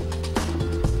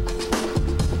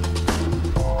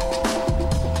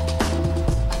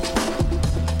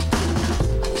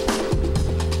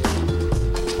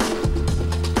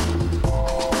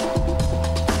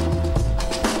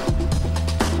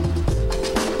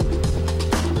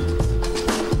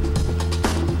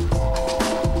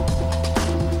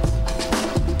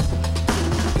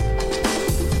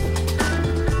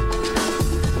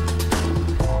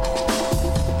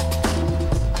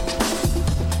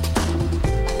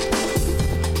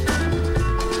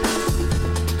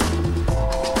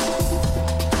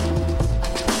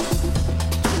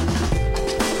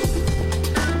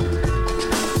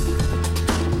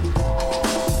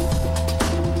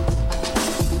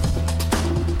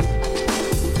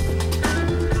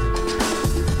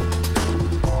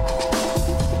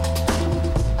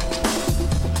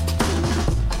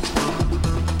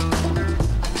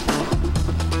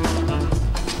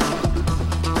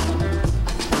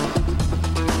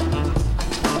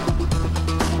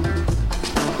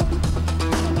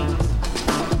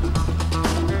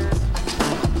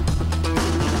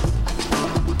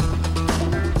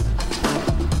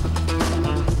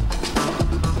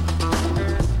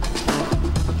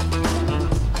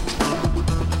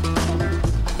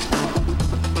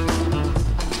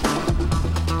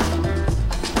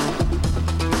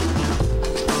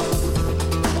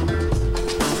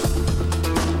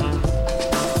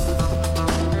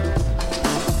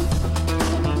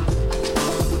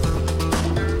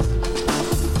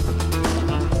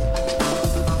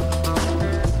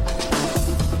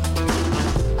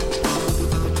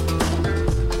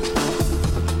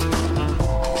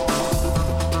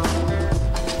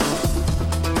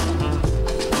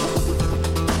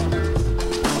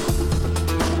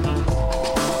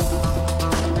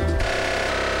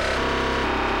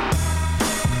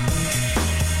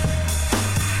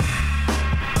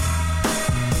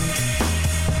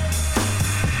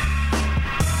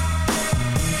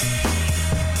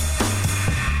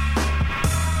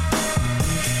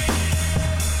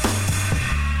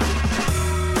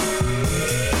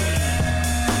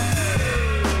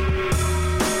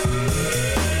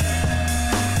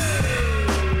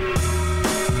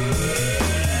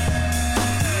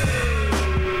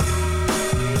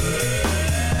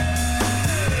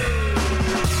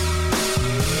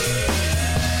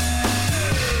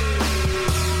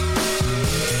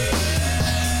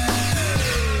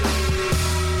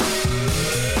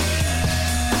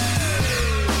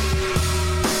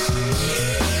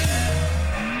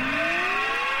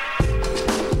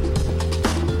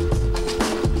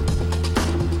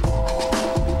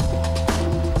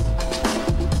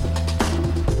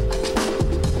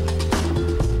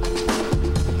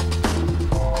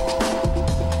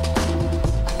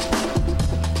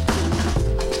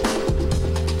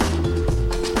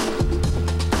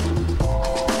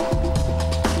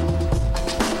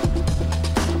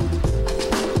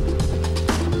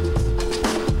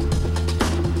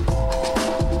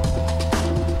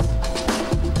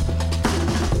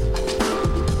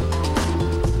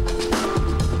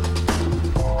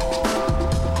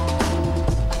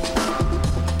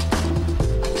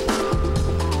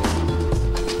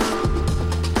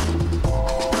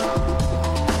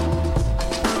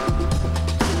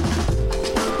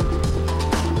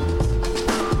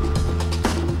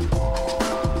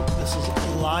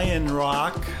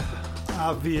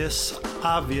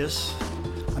 Obvious.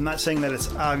 I'm not saying that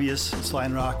it's obvious it's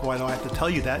Lion Rock. Why do I have to tell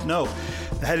you that? No,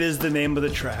 that is the name of the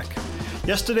track.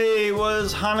 Yesterday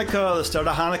was Hanukkah, the start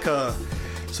of Hanukkah.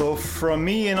 So from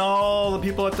me and all the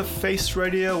people at the Face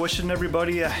Radio, wishing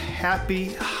everybody a happy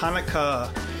Hanukkah.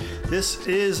 This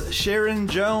is Sharon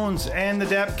Jones and the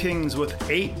Dap Kings with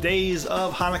 8 Days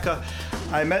of Hanukkah.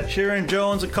 I met Sharon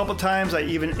Jones a couple times. I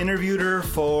even interviewed her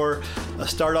for a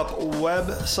startup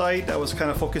website that was kind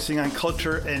of focusing on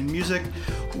culture and music.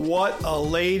 What a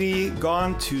lady,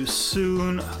 gone too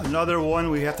soon. Another one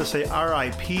we have to say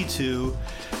RIP to.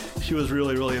 She was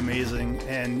really, really amazing.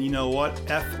 And you know what?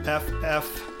 FFF,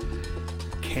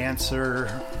 cancer.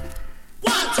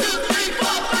 1, 2, 3, 4,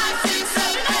 5, 6,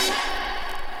 7, 8.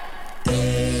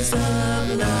 Days of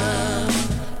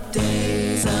love,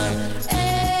 days of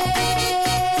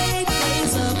 8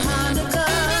 days of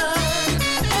Hanukkah.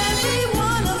 Every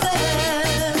one of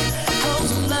them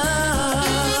goes with love.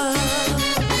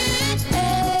 8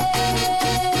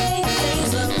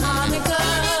 days of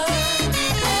Hanukkah.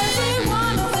 Every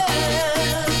one of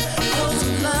them goes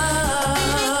with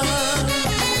love.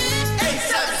 8,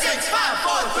 7, 6, 5,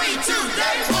 4, 3, 2,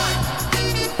 day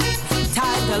 1.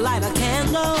 Time to light a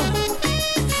candle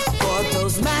for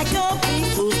those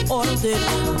Maccabees whose orders did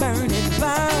burn it,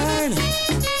 burn.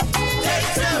 Day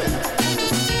 2.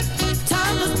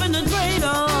 Time to spin the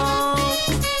dreidel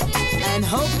and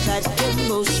hope that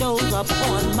Jimbo shows up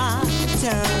on my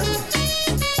turn.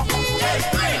 Day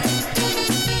 3.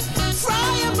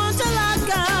 Fry a bunch of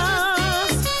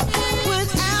latkes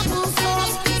with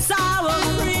applesauce, sour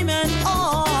cream, and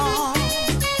all.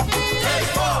 Day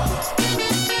 4.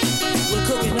 We're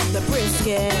cooking up the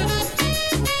brisket,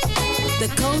 the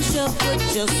kosher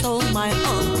butcher sold my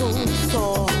uncle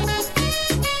saw.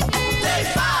 Day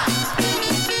 5.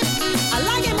 I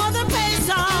like it more than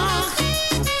Pesach.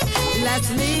 Let's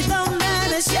leave the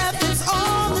man and chef it's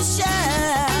on the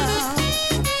shelf.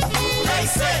 Day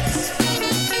 6.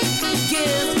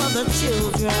 Give for the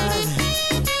children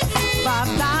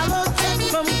 $5 check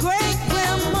from great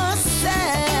grandma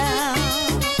Sam.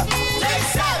 Day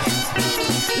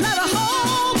 7. Let a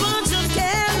whole bunch of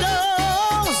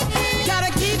candles.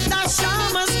 Gotta keep that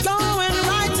shamas going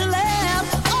right to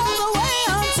left all the way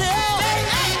until day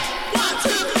 8. 1, 2,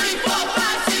 3, 4,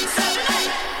 5, 6, 7,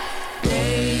 8.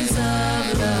 Days of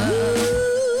love,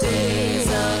 days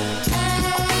of 8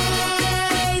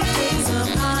 days of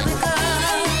Hanukkah.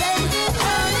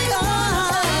 Hanukkah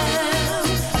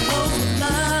goes with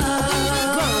love,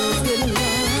 goes with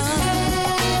love.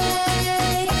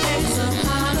 8 days of Hanukkah, 8 days of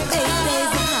Hanukkah.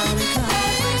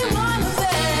 Every one of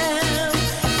them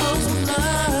goes with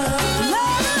love,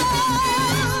 love.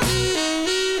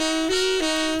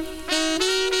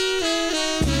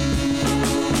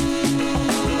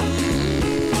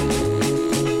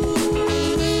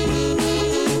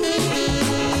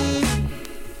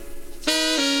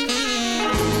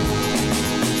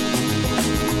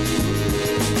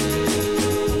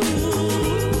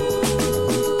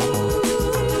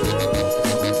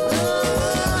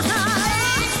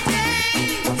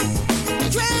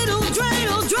 Dreidel,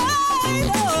 dreidel, dreidel.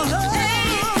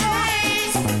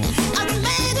 I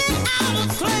made it out of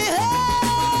clay.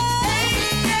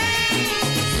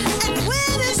 And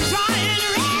when it's dry and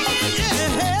ragged,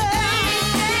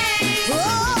 oh,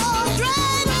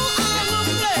 dreidel, I will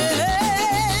play.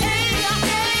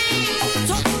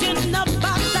 Talking about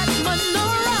that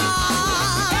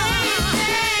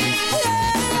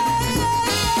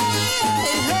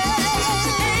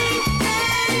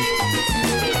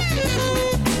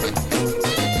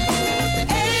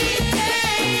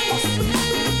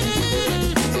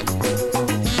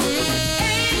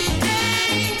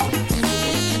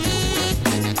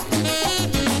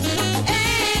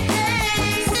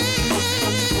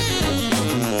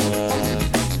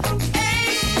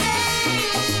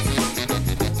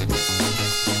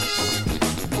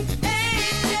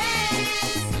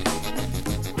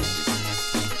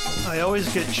I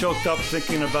always get choked up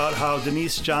thinking about how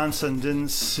Denise Johnson didn't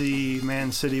see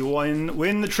Man City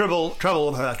win the treble.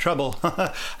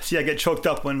 See, I get choked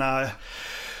up when.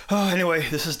 Anyway,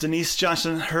 this is Denise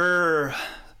Johnson. Her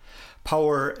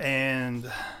power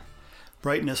and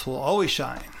brightness will always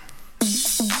shine.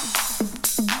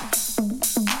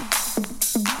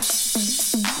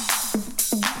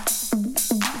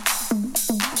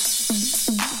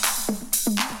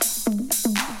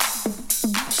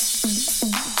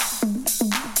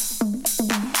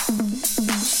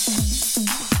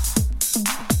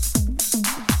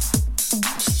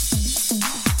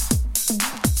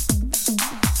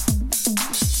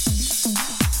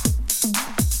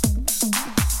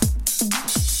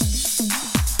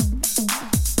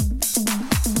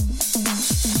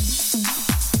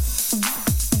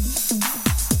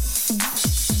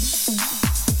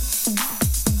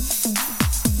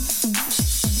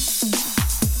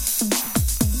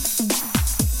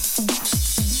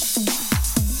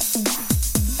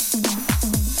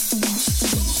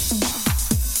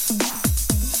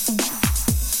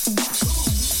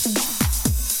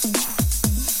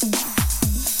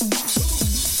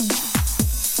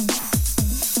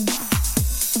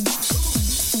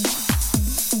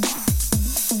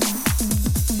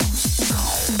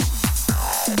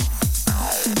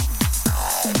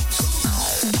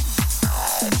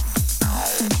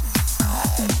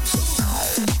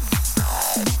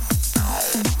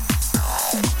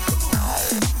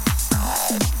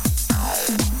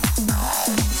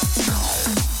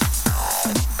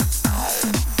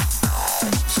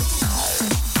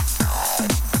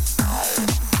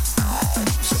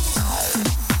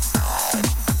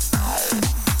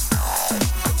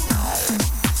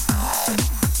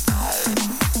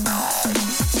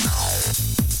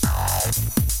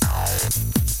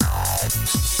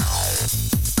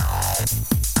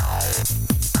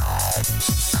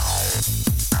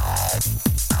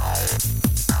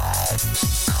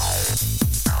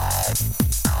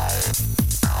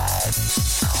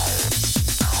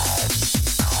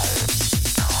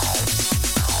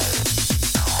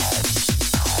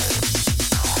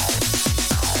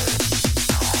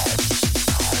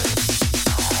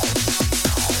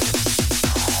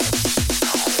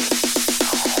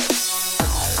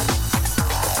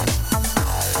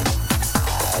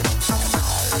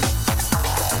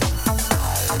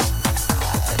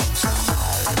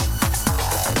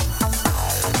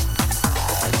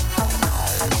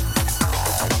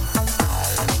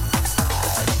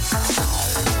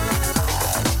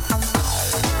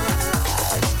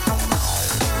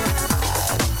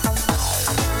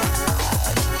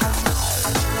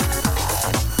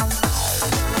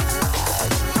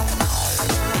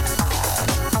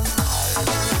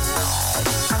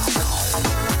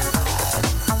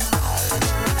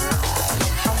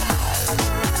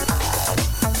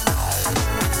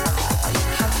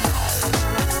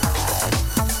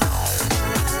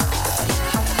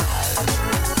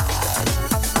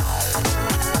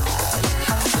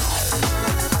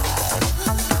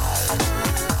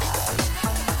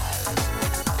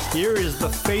 Here is the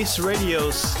Face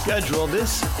Radio schedule.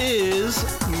 This is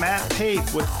Matt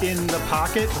Pape with In the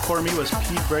Pocket. Before me was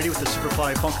Pete Brady with the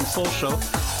Superfly Funk and Soul Show.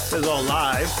 This is all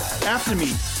live. After me,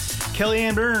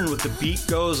 Kellyanne Byrne with The Beat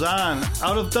Goes On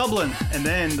out of Dublin. And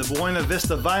then the Buena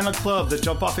Vista Vinyl Club, the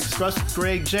Jump Off Express with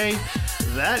Greg J.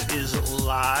 That is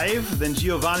live. Then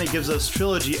Giovanni gives us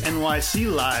Trilogy NYC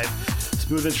live.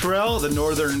 Smooth and Terrell, the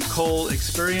Northern Coal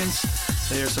Experience.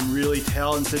 They are some really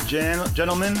talented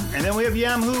gentlemen. And then we have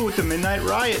Yamhoo with the Midnight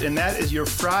Riot, and that is your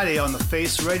Friday on the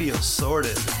Face Radio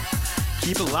Sorted.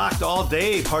 Keep it locked all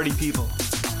day, party people.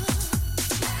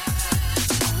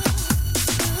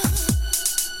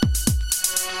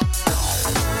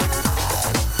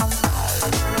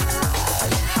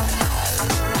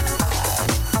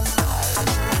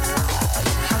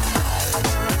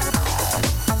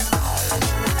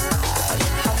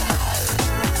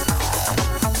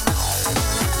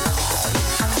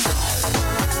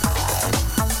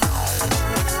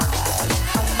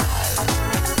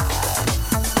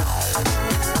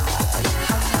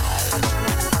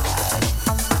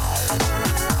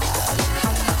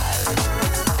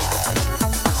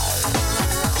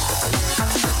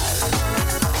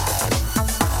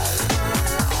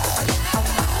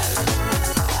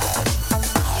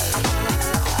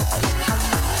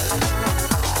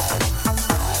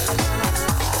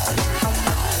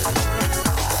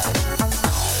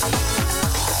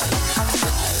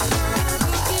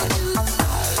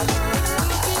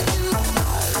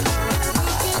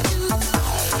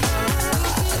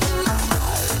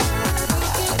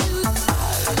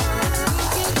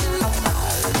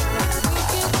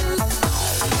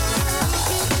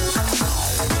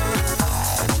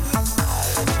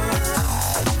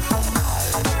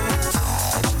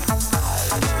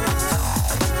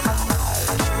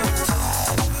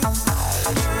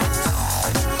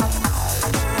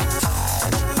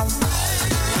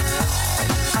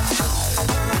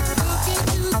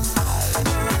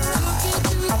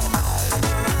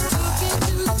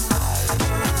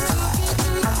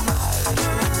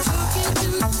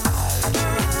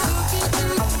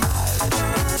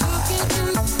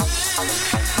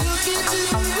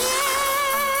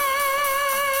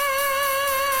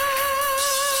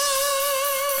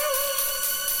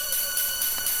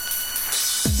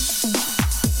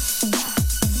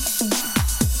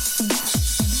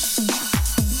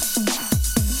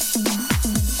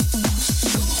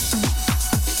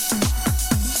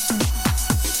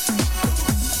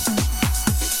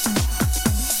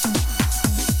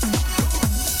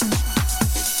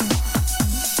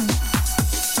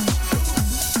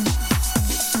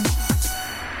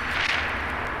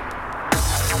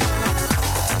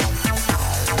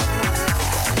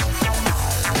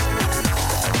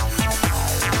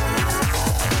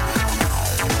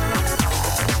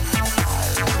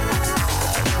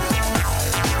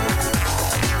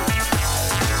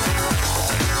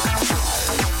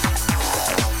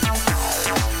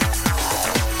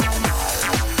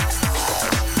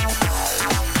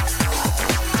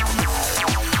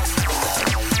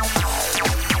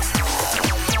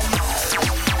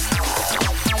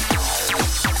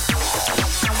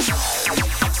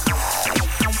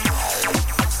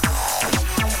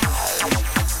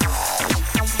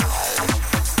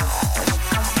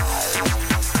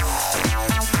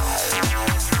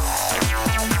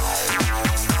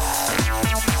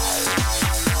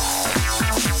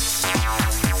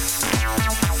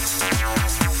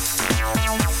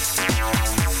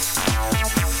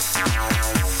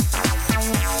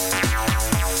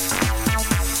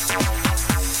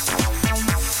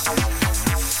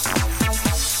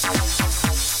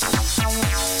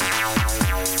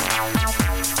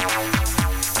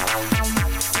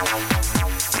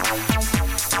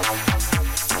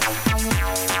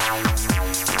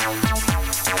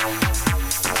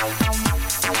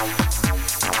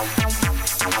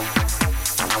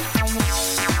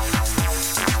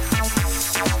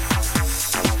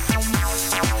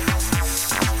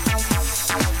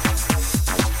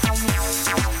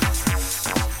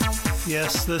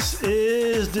 Yes, this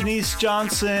is Denise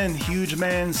Johnson, huge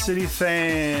Man City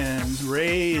fan.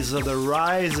 Rays of the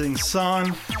rising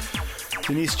sun.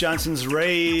 Denise Johnson's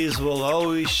rays will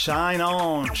always shine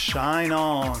on, shine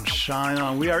on, shine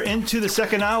on. We are into the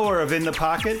second hour of In the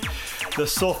Pocket, the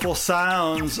soulful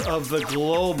sounds of the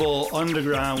global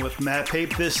underground with Matt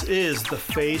Pape. This is the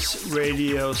Face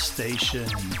Radio Station.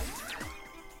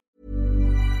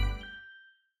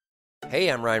 Hey,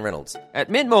 I'm Ryan Reynolds. At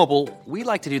Mint Mobile, we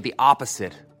like to do the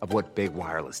opposite of what Big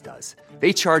Wireless does.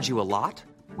 They charge you a lot,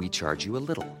 we charge you a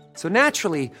little. So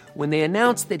naturally, when they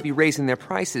announced they'd be raising their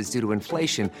prices due to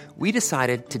inflation, we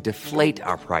decided to deflate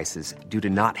our prices due to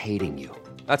not hating you.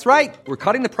 That's right. We're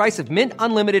cutting the price of Mint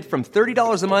Unlimited from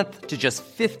 $30 a month to just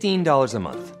 $15 a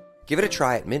month. Give it a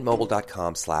try at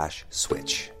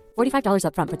mintmobile.com/switch. $45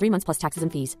 up front for 3 months plus taxes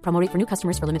and fees. Promo rate for new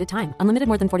customers for limited time. Unlimited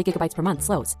more than 40 gigabytes per month.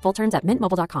 Slows full terms at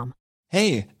mintmobile.com.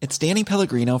 Hey, it's Danny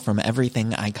Pellegrino from Everything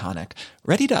Iconic.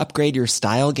 Ready to upgrade your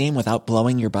style game without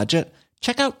blowing your budget?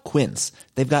 Check out Quince.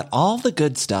 They've got all the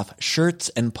good stuff, shirts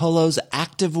and polos,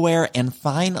 activewear, and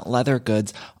fine leather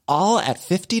goods, all at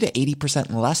 50 to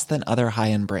 80% less than other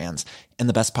high-end brands. And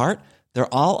the best part?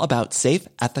 They're all about safe,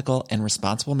 ethical, and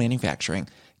responsible manufacturing.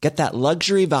 Get that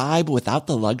luxury vibe without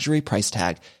the luxury price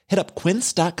tag. Hit up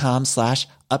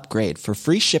quince.com/upgrade for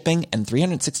free shipping and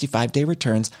 365-day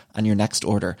returns on your next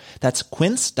order. That's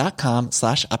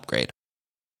quince.com/upgrade.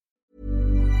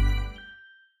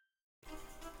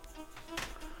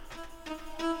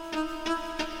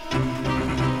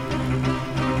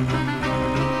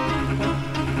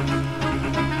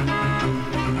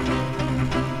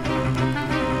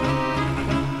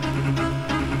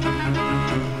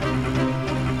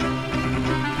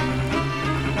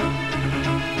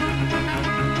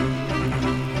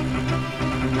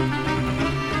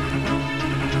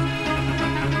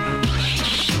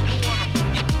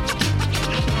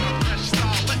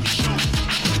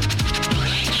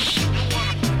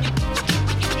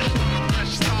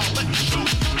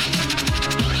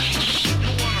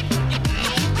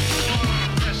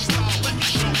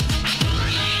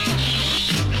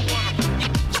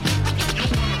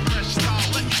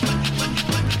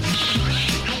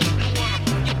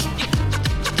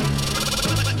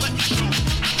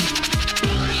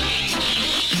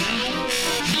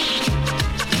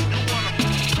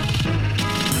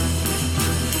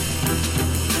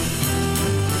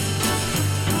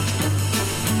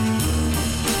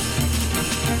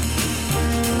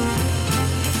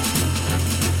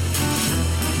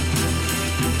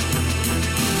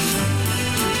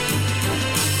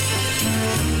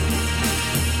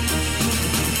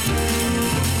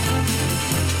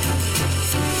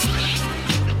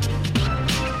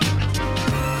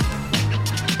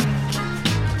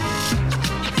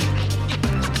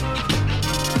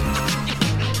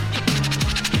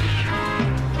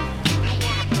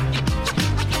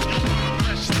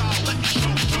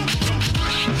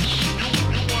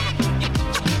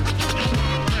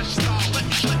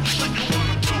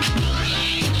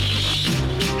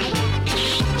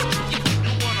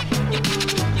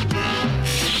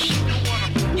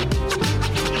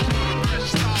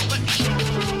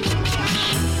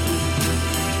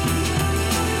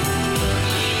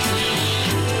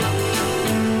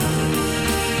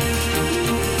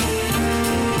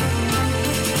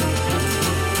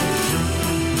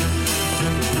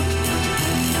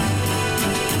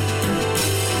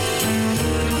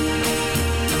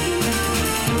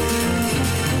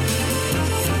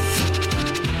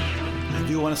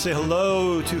 Say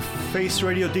hello to Face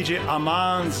Radio DJ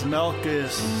Armands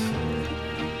Melkis.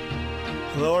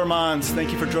 Hello, Armands.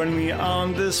 Thank you for joining me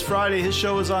on this Friday. His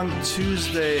show is on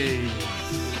Tuesday.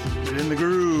 Get in the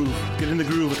groove. Get in the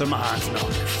groove with Armands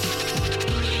Melkis.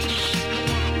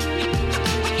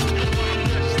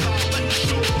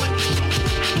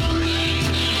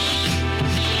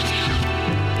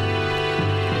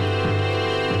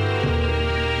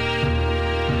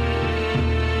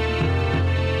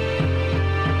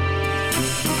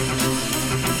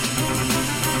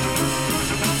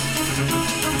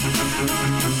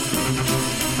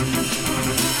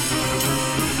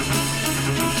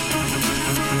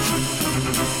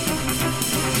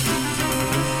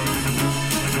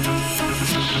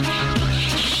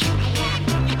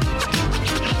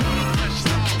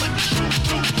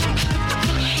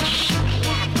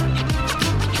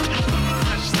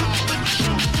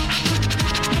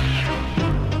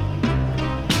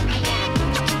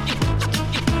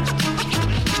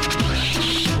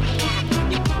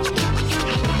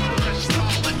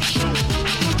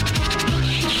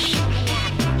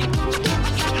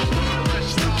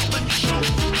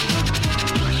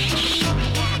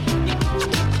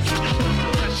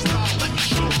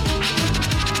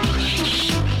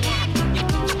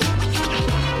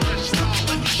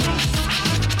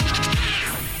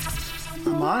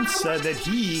 Said that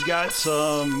he got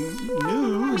some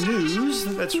new news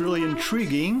that's really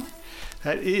intriguing,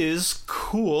 that is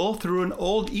cool, through an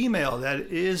old email. That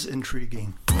is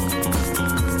intriguing.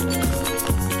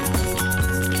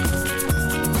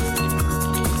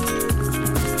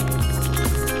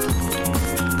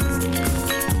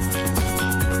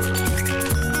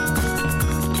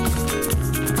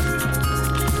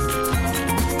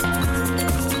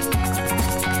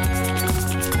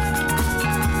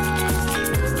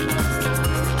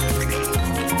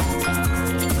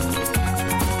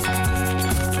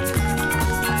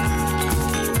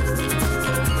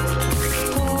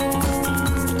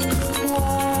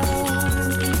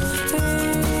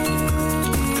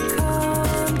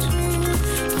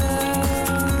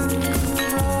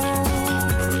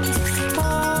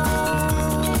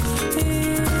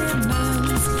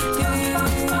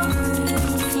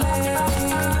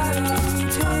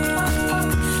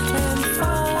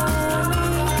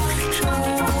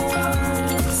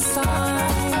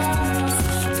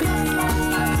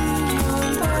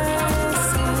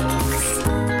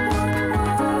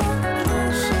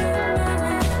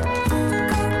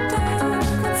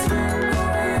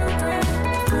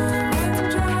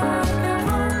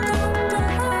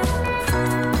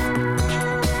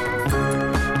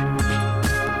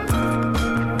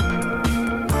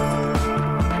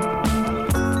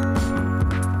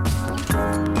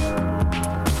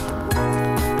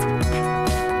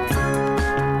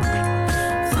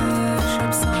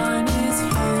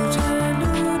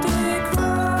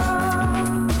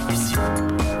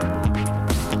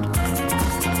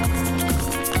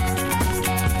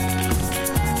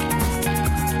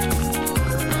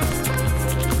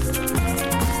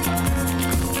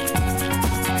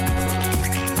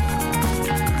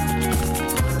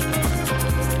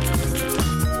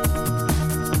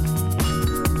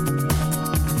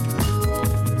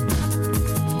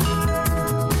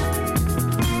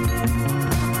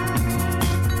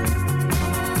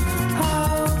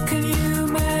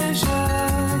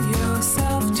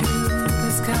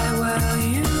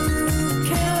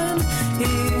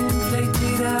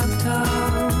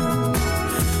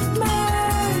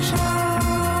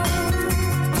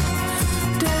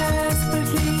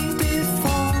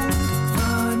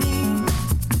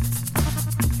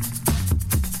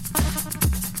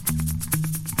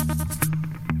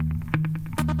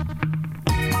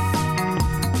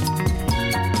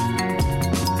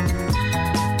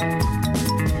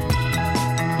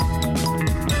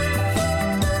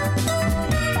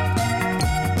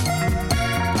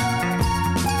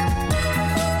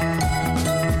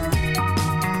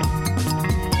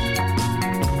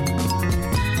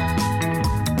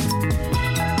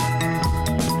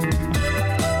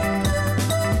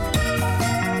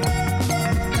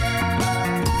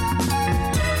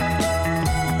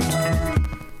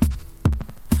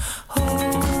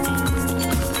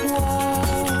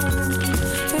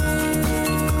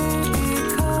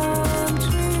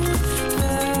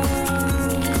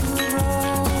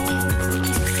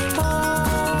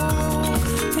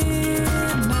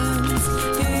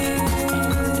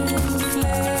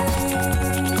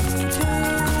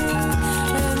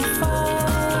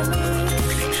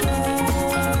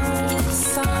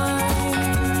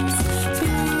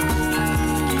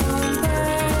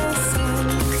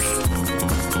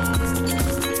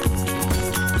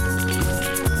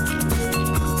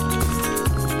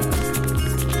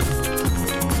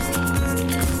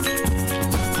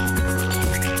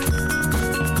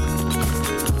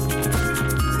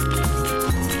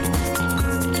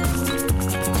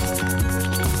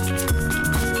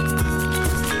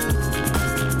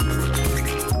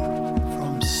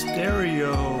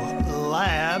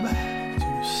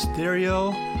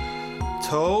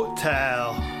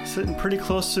 Total. Sitting pretty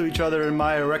close to each other in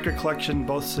my record collection,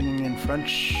 both singing in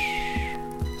French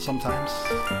sometimes.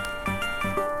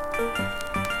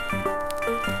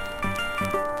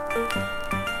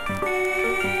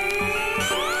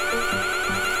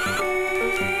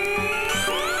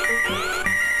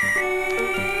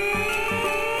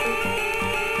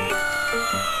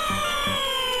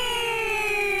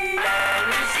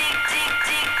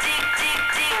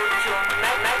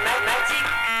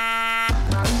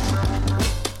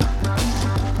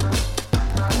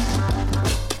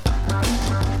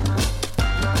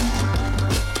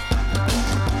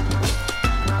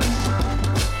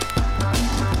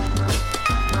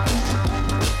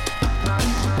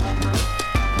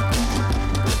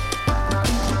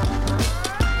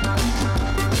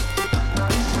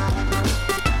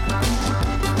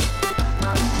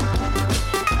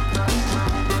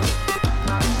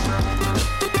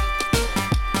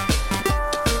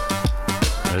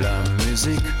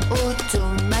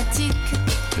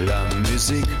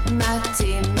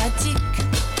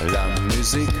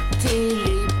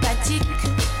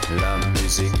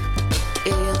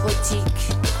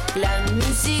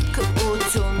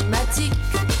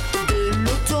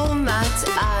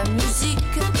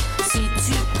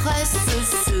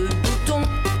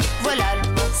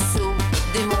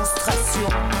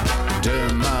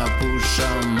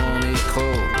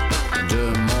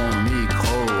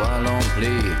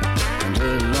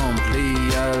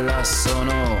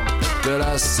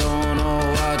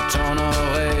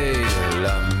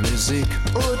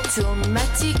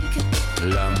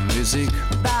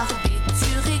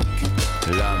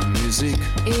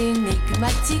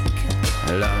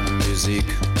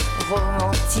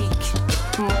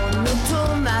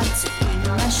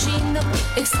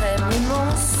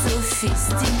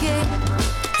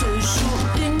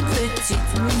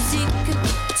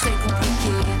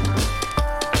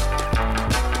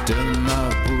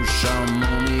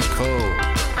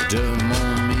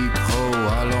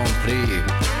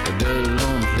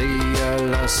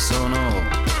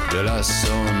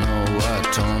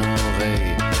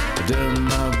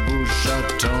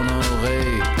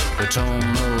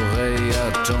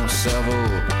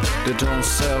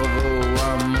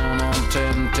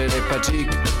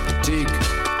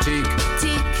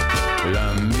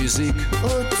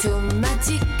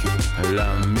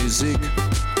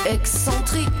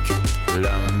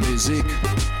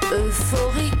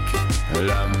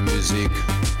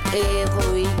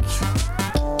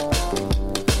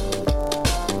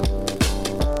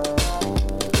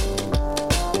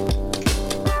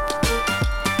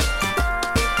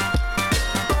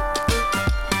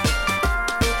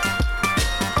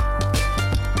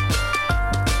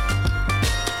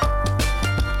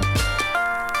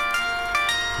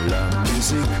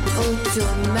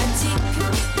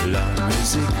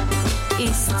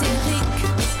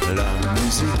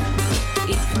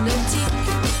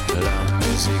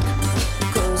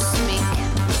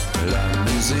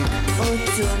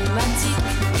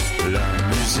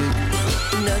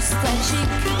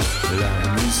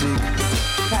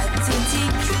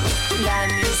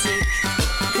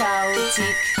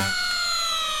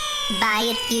 Buy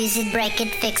it, use it, break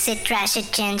it, fix it, trash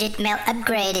it, change it, mail,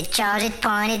 upgrade it, charge it,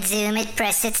 point it, zoom it,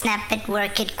 press it, snap it,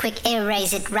 work it, quick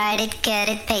erase it, write it, cut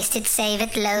it, paste it, save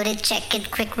it, load it, check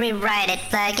it, quick rewrite it,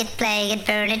 plug it, play it,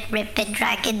 burn it, rip it,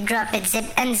 drag it, drop it, zip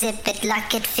unzip it,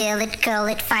 lock it, fill it, call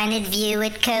it, find it, view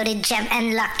it, code it, jump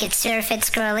and lock it, surf it,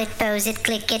 scroll it, pose it,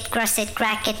 click it, cross it,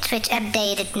 crack it, switch,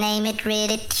 update it, name it, read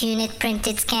it, tune it, print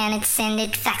it, scan it, send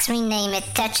it, fax, rename it,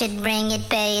 touch it, bring it,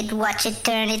 pay it, watch it,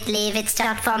 turn it, leave it,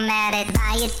 start, format it,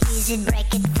 buy it, use it,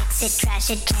 break it, fix it, trash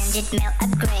it, change it, mail,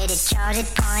 upgrade it, charge it,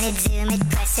 point it, zoom it,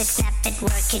 press it, snap it,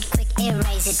 work it, quick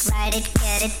erase it, write it,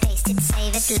 cut it, paste it,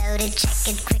 save it, load it, check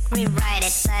it, quick rewrite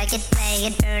it, plug it, play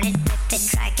it, burn it, rip it,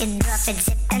 drag it, drop it,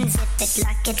 zip unzip it,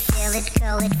 lock it, fill it,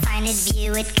 call it, find it,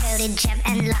 view it, code it, jump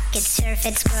and lock it, surf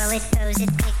it, scroll it, pose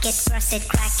it, click it, cross it,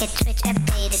 crack it, switch,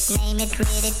 update it, name it,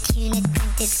 read it, tune it,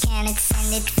 print it, scan it,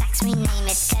 send it, fax, rename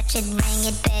it, touch it, bring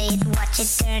it, pay it, watch it,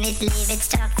 turn it, leave it,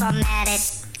 start, format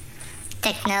it.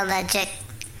 Technologic,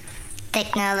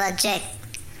 technologic,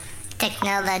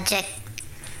 technologic,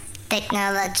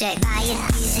 technologic. Buy it,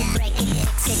 use it, break it,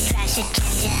 fix it, trash it,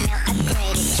 change it, mail,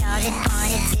 upgrade it, charge it,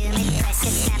 point it, zoom it, press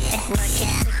it, snap it, work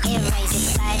it, quick erase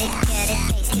it, write it, cut it,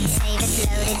 paste it, save it,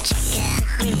 load it, check it,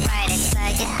 quick rewrite it,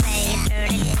 plug it, play it,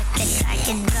 burn it, rip it, drag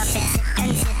it, drop it, zip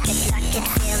unzip it, lock it,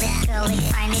 fill it, call it,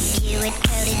 find it, view it,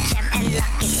 code it, jump and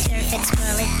lock it, surf it,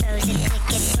 scroll it, pose it, click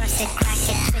it, cross it, crack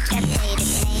it, switch, update it,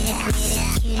 name it, read it,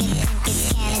 tune it, print it,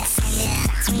 scan it, send it,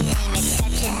 fax, rename it,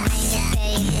 touch it, bring it,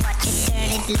 pay it, watch it, turn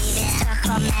it, leave it, start,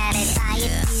 format it, buy it,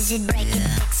 use it, break it,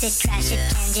 fix it, trash it,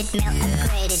 change it, melt,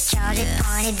 upgrade it, charge it,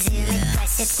 point it, zoom it,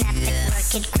 press it, snap it,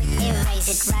 work it, quick erase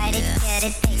it, write it, cut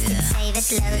it, paste it, save it,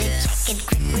 load it, check it,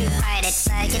 quick rewrite it,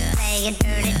 plug it, play it,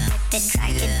 burn it, rip it,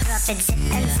 drag it, drop it, zip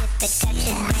and zip it, touch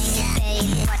it, bring it, pay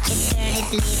it, watch it, turn it,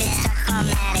 leave it, start,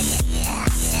 format it.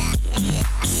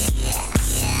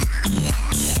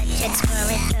 Touch it, scroll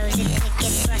it, pose it, click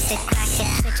it, cross it, crack it,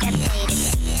 switch, update it.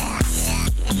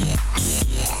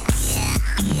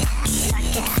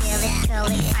 Lock it, fill it, call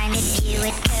it, find it, view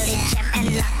it, code it, jump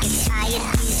and lock it, tie it,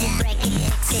 use it, break it,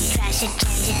 fix it, trash it,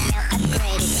 change it, melt,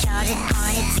 upgrade it, charge it,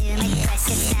 point it, zoom it, press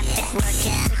it, snap it, work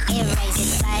it, quick erase it,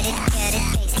 write it, cut it,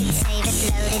 paste it, save it,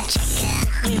 load it, check it,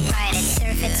 quick rewrite it,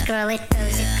 surf it, scroll it,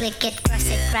 pose it, click it, cross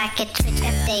it, crack it, switch,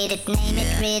 update it, name it,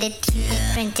 read it, tune it,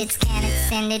 print it, scan it,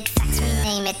 send it, fax,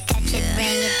 rename it, touch it, bring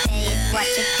it, pay it,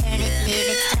 watch it, turn it, leave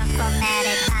it, stop, format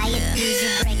it, buy it, use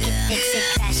it, break it, fix it,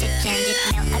 trash it, change it,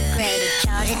 melt, upgrade it,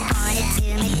 charge it, point it,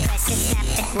 zoom it, press it, snap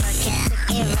it, work it, quick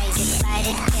erase it, write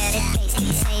it, cut it, paste it,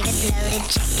 save it, load it,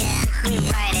 check it, quick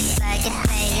rewrite it, plug it,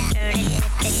 play it, burn it,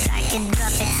 rip it, drag it,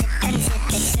 drop it, zip and zip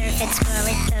it, surf it, scroll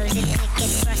it, pose it, click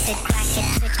it, cross it, crack it,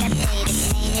 switch, update it,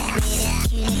 name it, read it,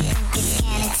 tune it, print it,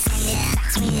 scan it, send it,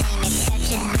 fax, rename it,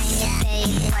 touch it, bring it, pay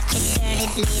it, watch it, turn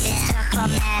it, leave it, stop,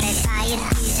 format it, buy it,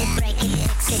 use it, break it,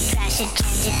 fix it, trash it,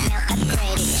 change it, melt,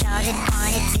 upgrade it, charge it,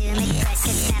 point it, zoom it, press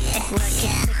it, snap it, work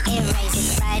it, quick erase it,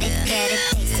 write it, cut it,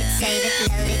 paste it, save it,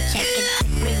 load it, check it,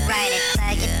 quick rewrite it,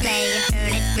 plug it, play it,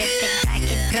 burn it, rip it, drag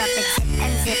it, drop it, zip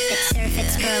and zip it, surf it,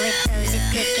 scroll it, pose it,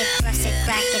 click it, cross it,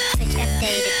 crack it, switch,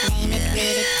 update it, name it,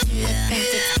 read it, tune it,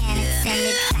 print it, scan it, send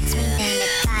it, fax, rename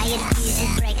it, buy it, use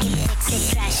it, break it, fix it,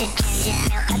 trash it, change it,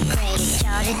 melt, upgrade it,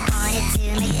 charge it, point it,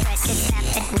 zoom it, press it, snap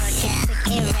it, work it, quick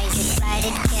erase it, write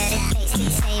it, cut it, paste it,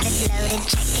 save it, load it,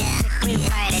 check it, quick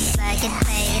rewrite it, plug it,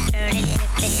 play it, burn it,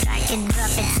 rip it, drag it,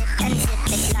 drop it, zip and zip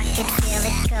it, lock it, fill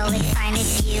it, call it, find it,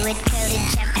 view it, code it,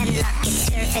 jump and lock it,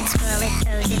 surf it, scroll it,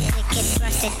 pose it, click it,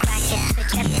 cross it, crack it,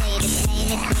 switch, update it,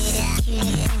 name it, read it, tune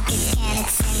it, print it, scan it,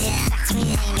 send it, fax,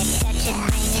 rename it, touch it,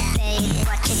 bring it, pay it,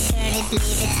 watch it, turn it,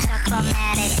 leave it, stop,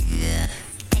 format it.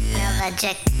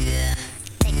 Technologic,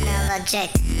 technologic,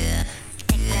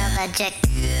 technologic,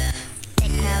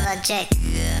 technologic,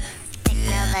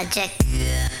 technologic,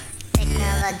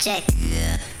 technologic,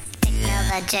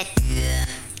 technologic,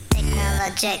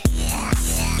 technologic.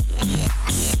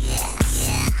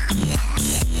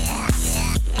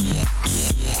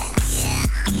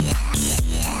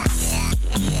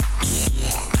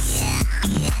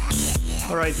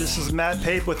 All right, this is Matt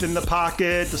Pape within the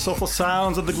pocket, the soulful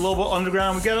sounds of the global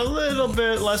underground. We got a little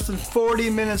bit less than 40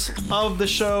 minutes of the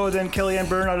show. Then Kellyanne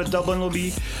Byrne out of Dublin will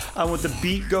be with The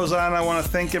Beat Goes On. I want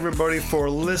to thank everybody for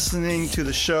listening to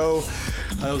the show.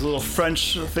 It was a little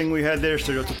French thing we had there,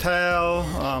 Stereo Total.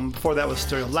 Before that was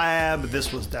Stereo Lab.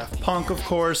 This was Daft Punk, of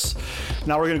course.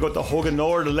 Now we're going to go with the Hogan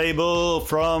Nord label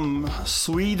from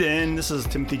Sweden. This is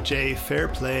Timothy J.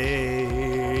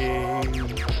 Fairplay.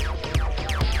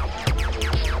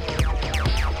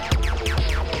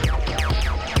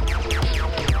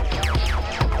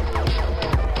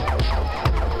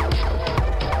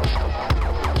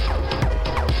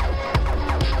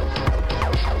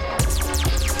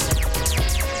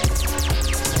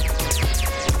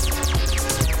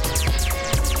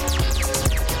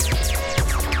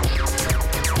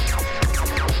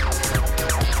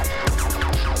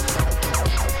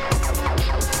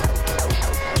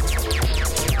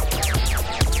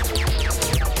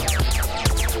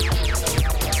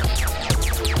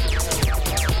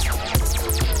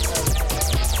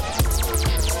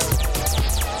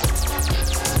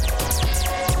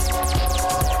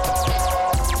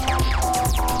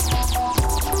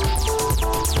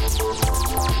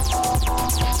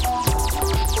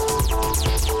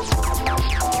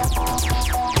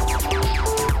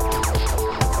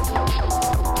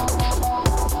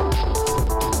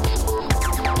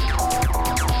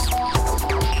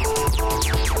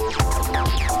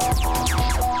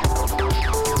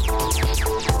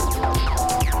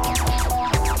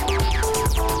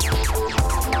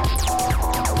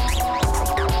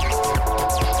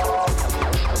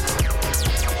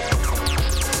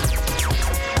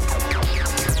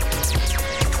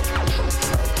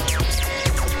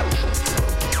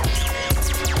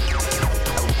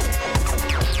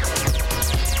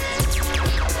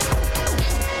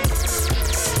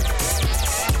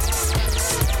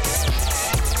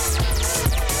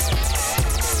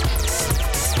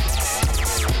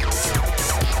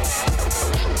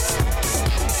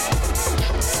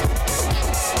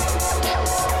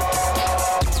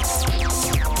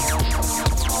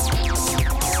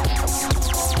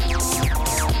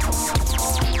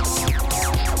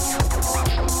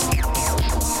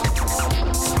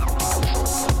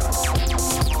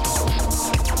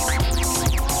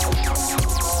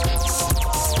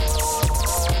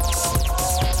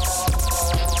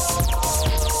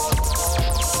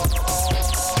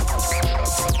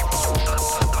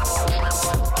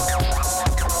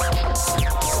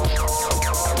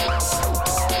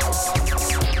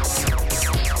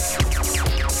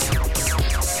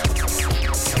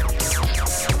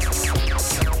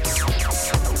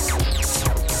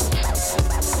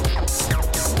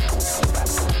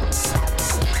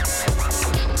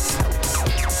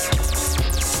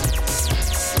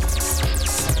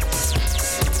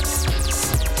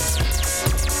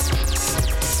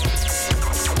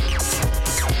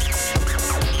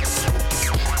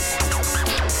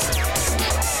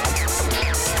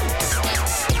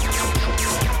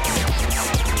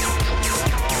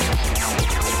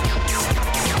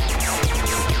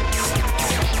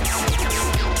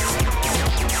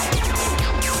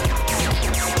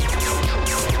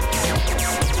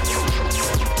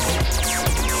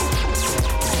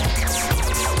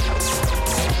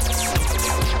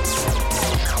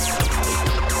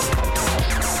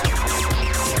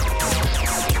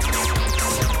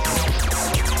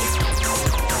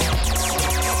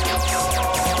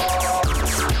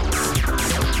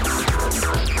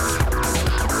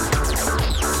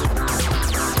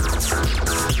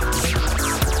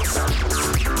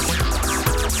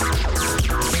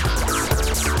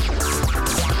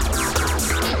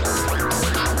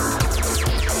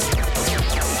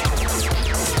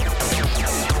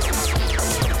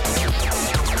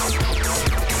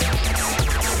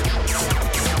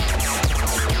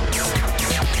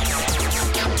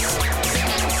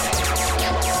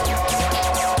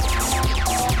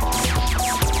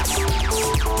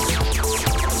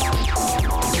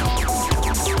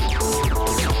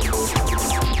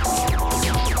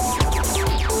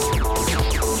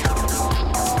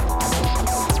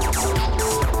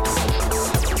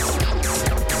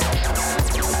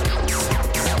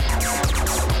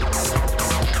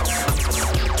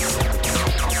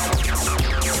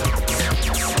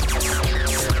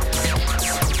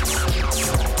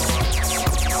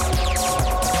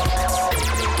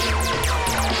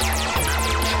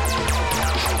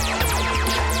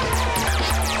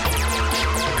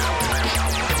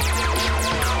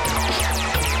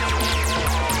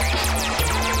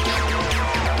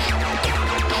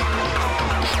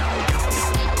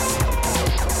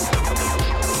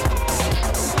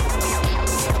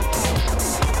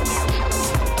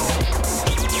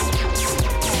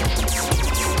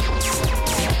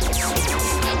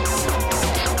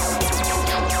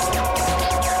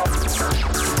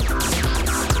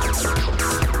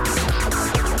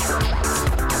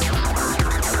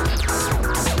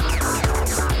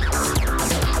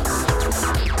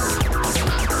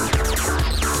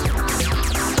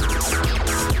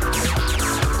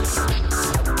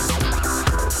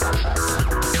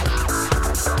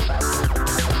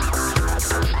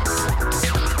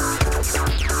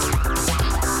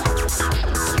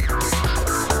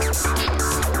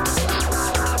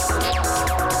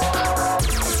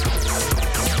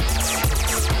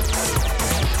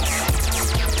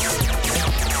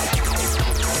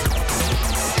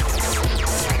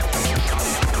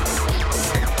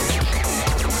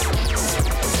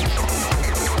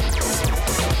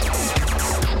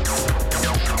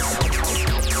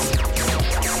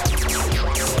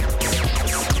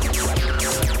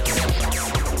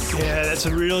 It's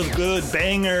a real good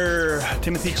banger.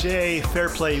 Timothy J.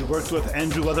 Fairplay worked with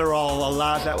Andrew Weatherall a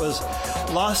lot. That was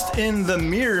Lost in the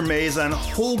Mirror Maze on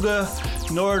Holga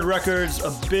Nord Records, a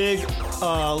big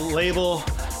label.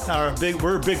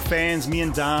 We're big fans, me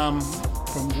and Dom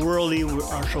from Whirly.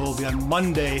 Our show will be on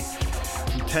Monday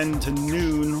from 10 to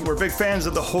noon. We're big fans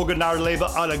of the Holga Nord label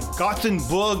out of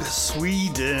Gothenburg,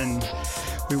 Sweden.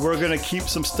 We were going to keep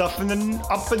some stuff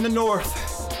up in the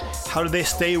north. How do they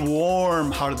stay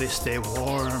warm? How do they stay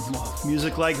warm? Well,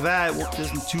 music like that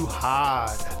isn't too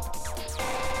hard.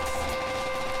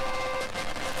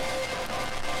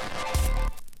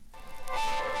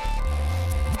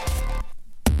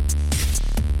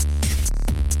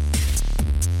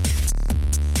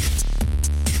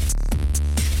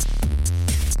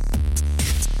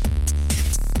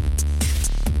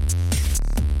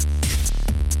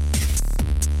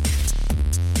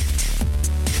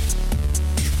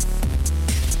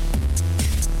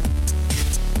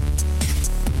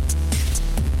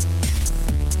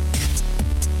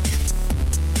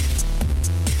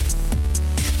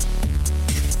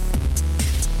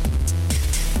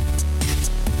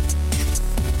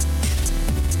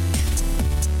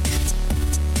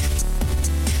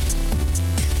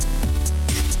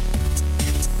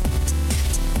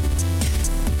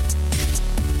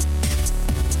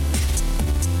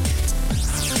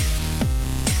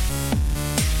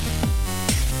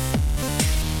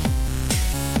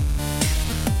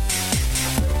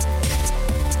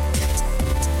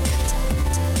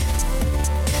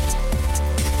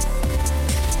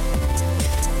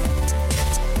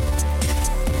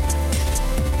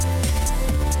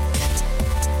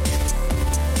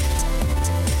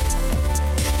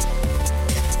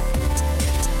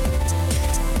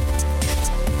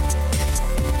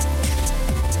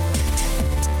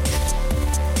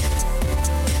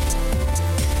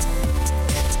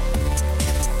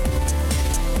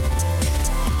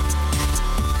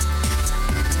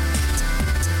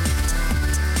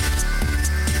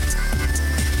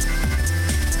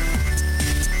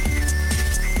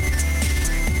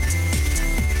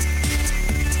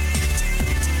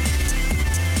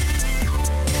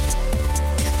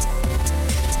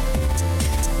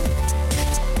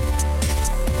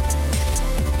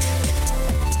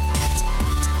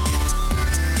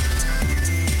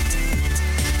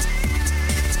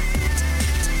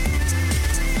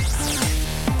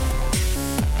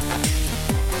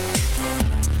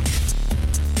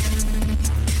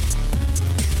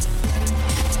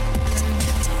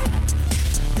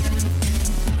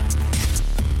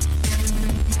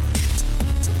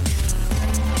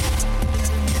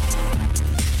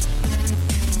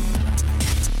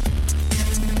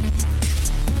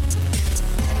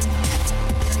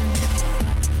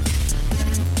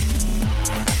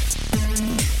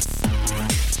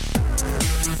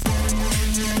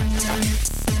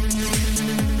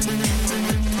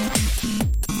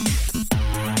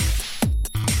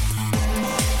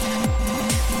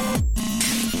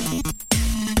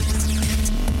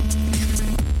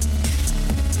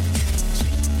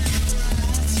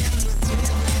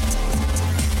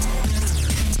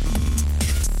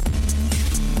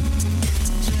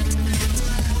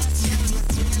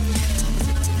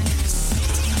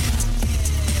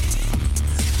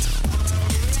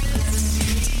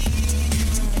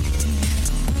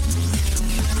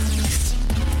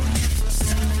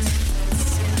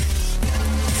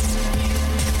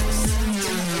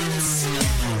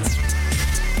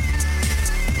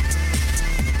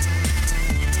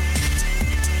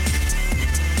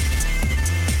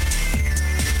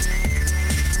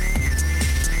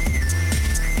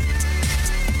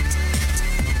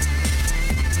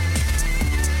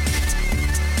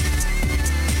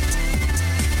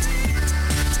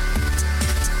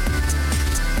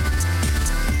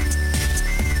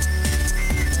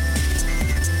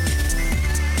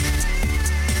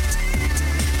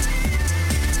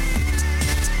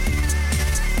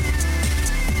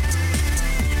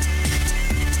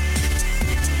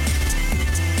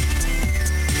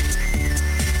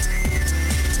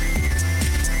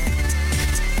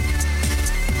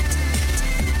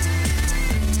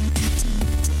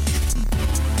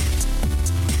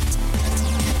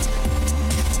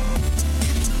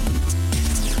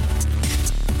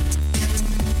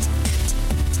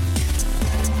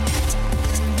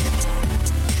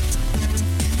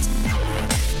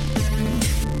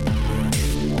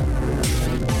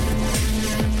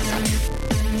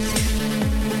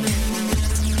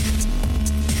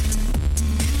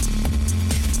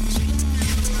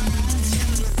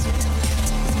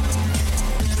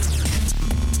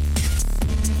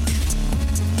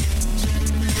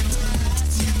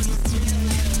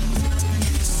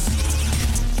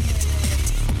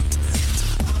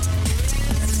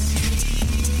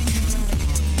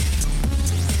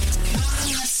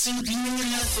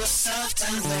 beautiful,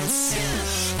 something than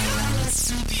sin. God is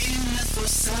too beautiful,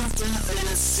 something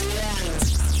than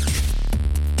sin.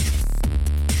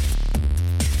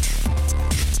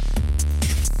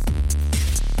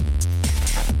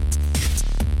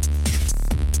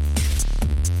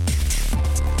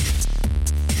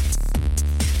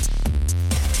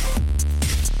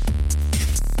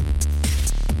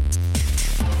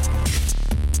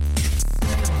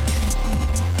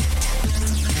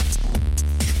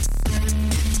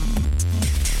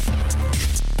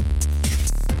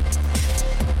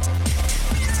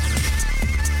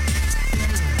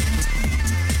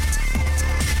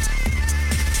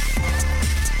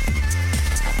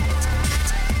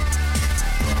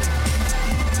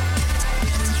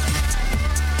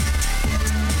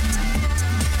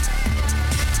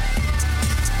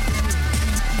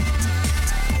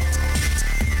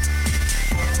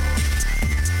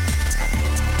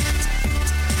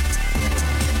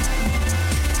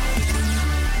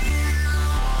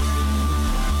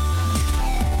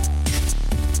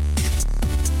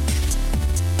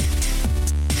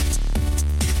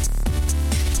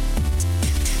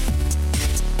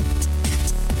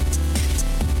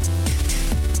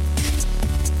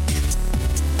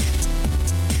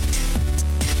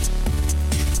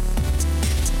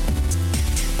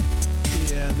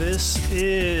 This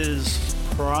is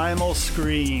Primal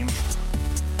Scream,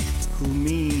 who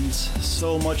means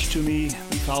so much to me.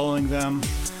 Been following them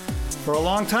for a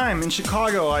long time. In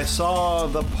Chicago, I saw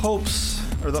the Pogues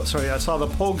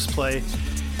play.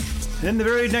 And then the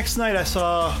very next night, I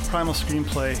saw Primal Scream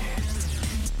play.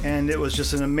 And it was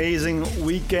just an amazing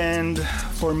weekend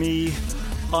for me.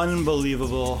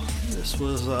 Unbelievable. This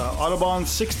was Audubon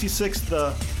 66,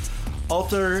 the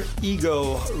Alter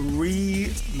Ego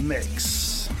remix.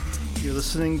 You're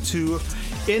listening to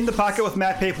In the Pocket with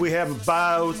Matt Pape. We have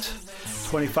about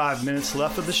 25 minutes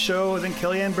left of the show, and then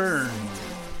Kellyanne Byrne.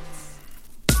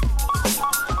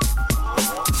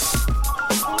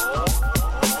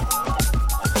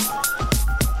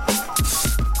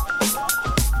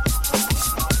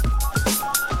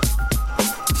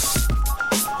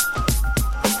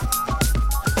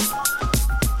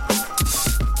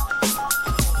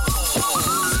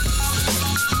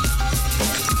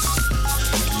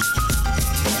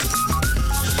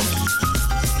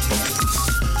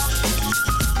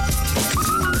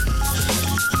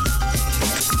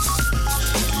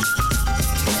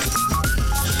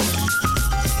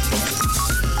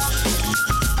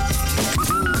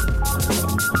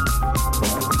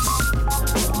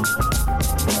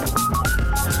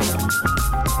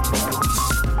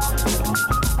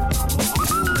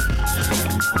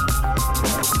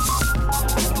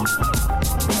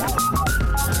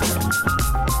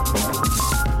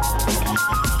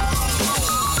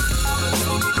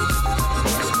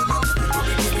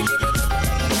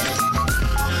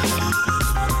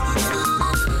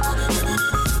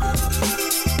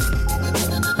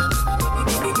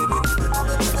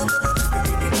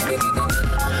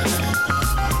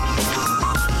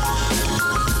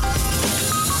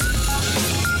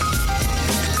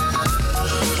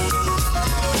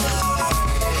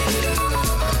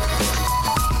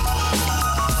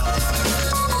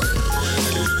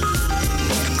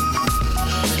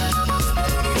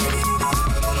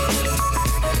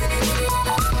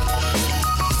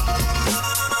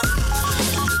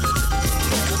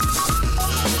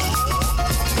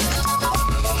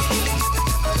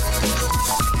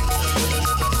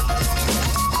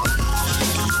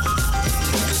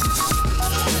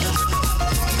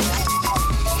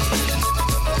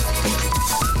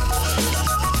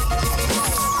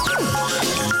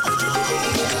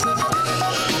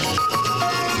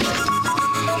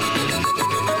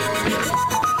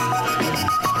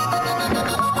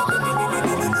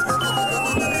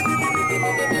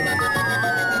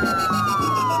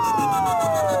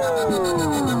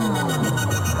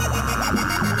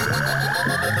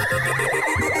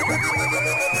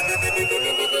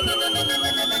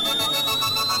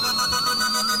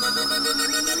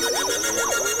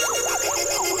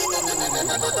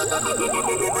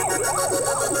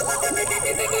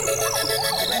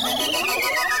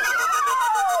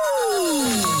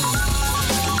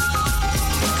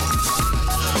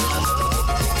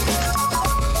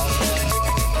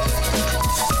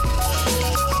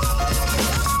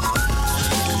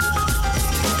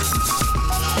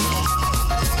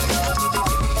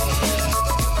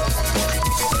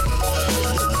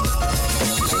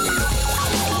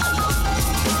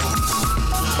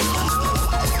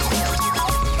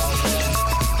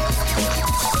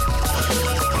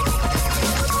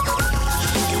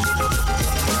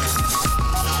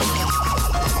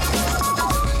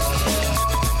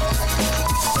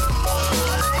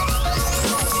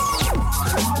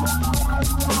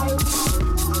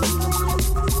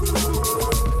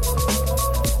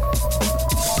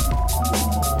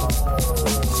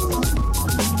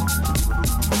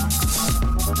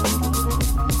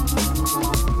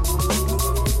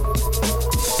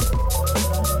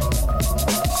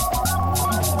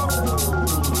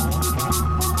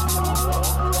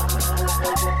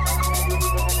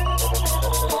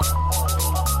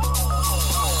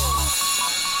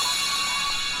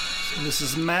 This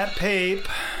is Matt Pape,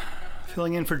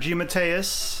 filling in for G.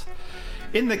 Mateus,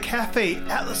 in the Cafe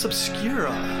Atlas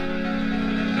Obscura.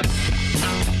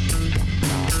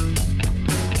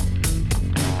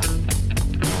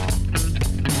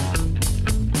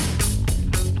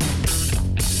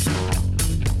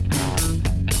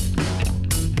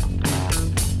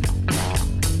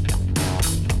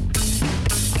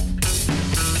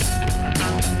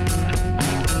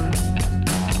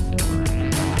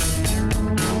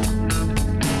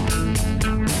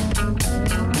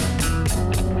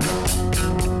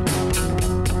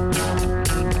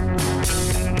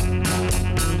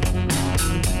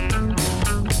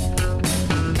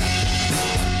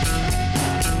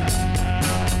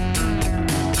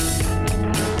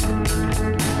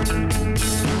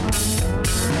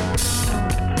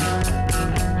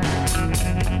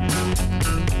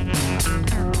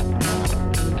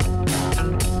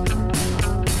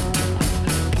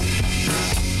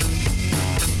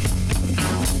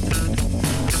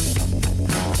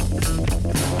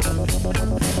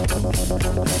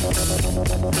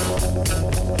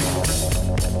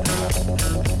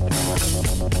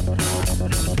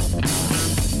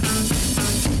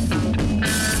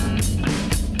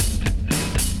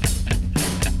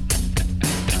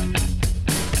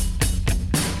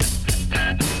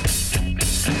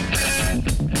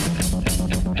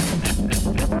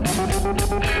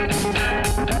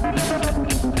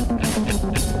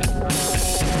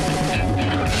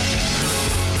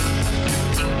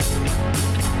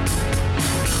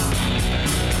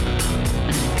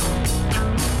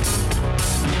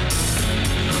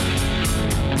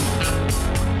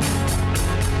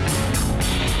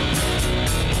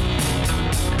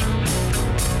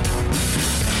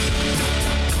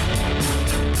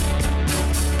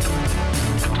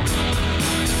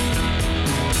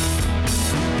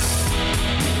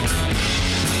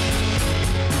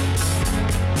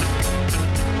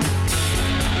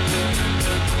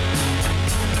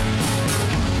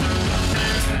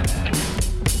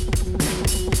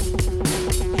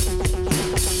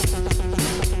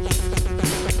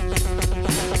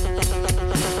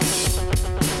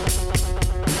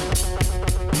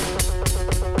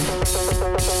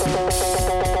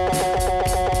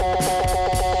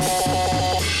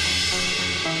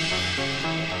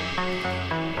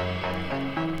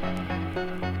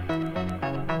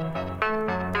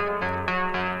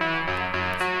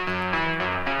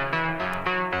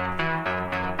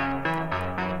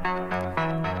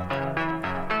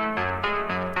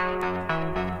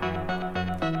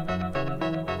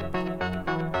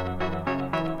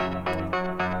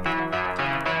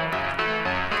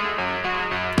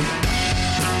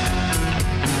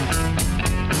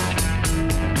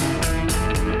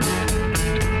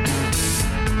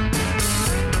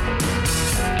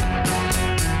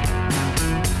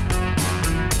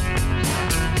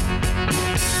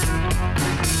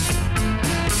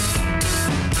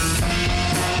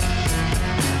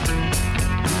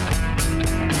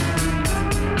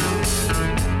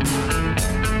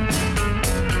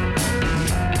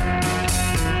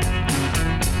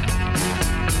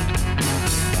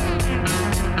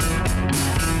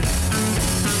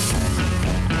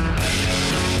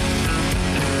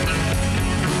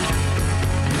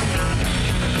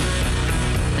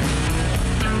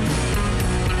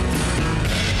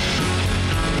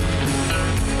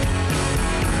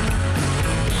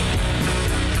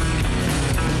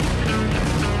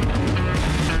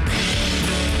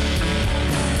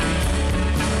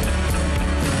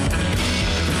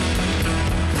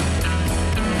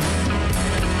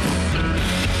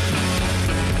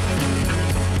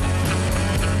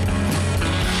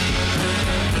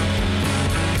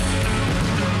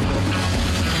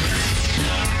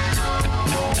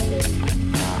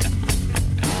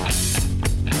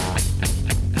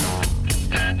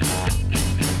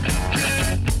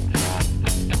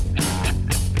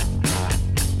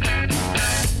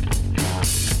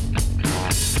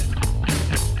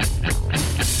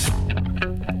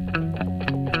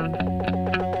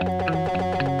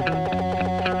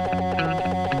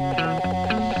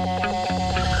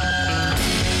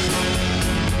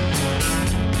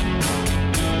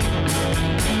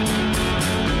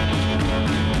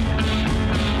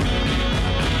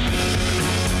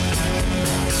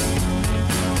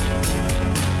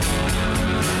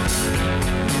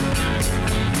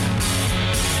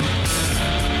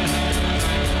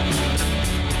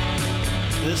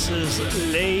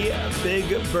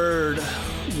 Big Bird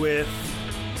with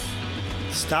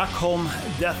Stockholm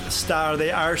Death Star.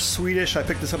 They are Swedish. I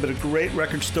picked this up at a great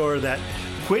record store that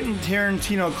Quentin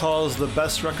Tarantino calls the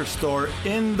best record store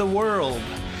in the world.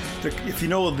 if you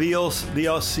know the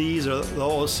LCs or the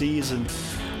OCs and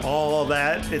all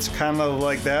that, it's kind of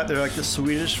like that. They're like the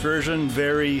Swedish version,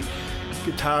 very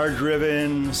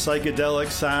guitar-driven, psychedelic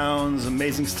sounds,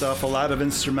 amazing stuff, a lot of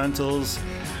instrumentals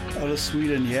out of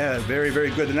Sweden. Yeah, very,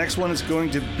 very good. The next one is going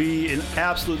to be an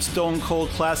absolute stone-cold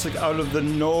classic out of the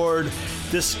Nord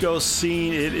disco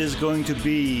scene. It is going to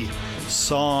be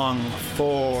Song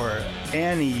for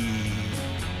Annie.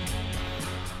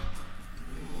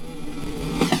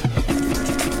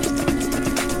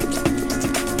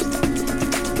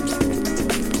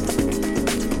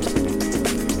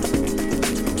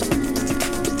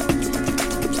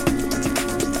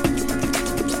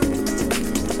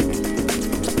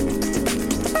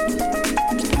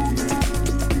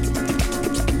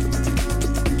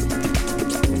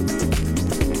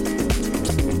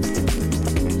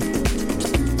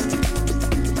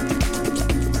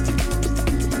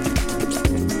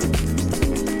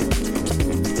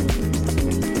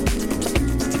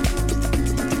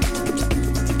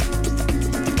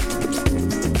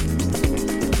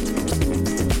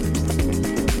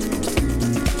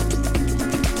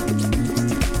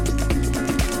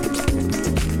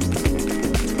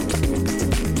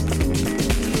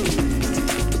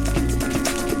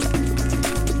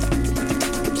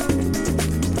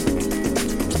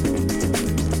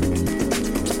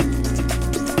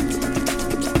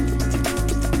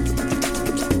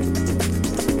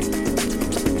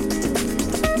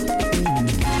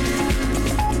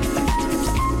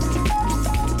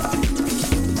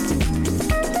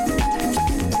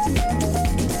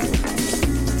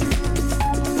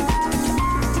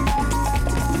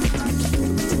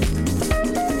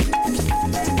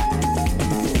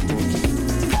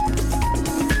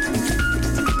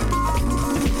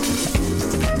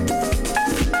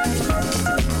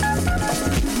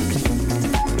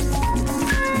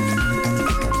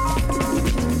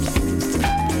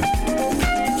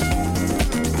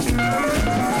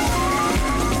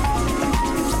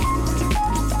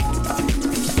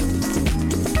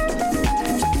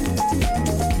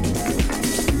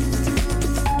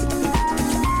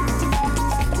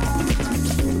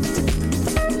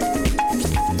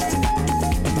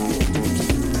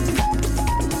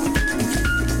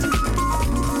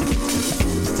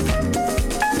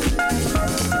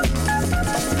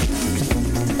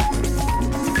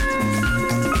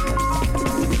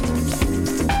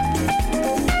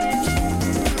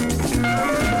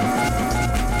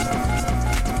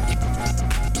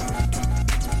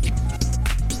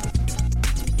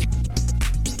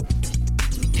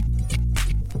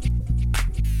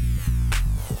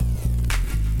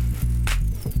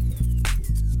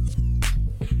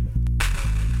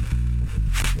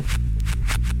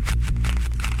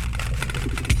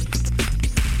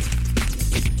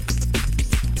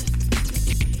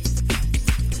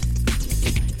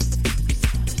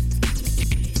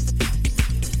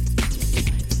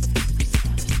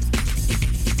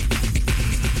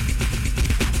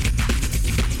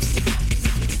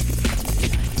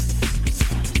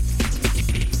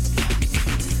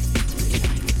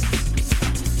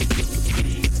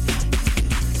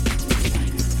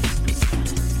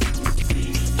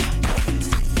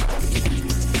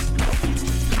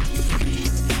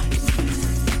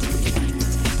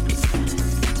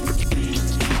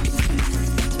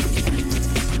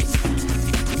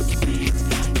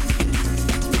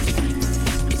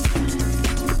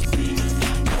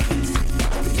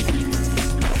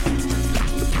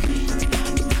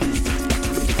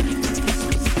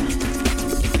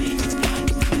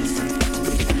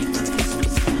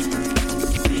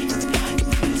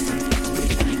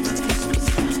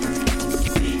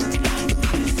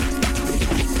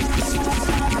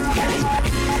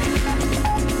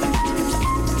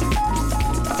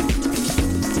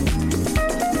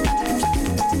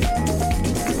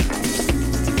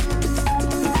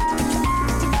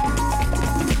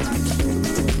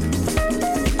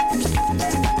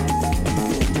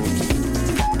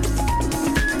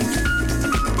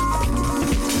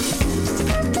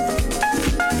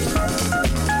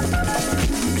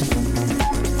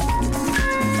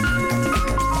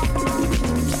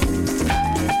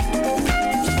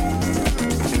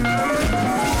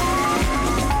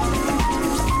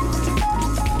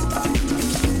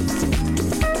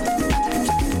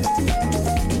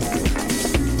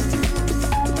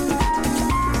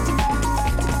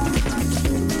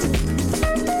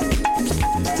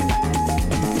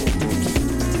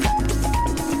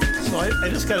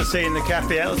 gotta say, in the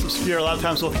Cafe Atlas Obscure, a lot of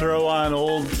times we'll throw on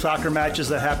old soccer matches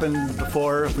that happened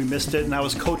before if we missed it. And I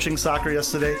was coaching soccer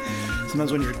yesterday.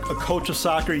 Sometimes when you're a coach of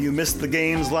soccer, you miss the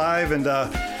games live. And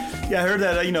Yeah, I heard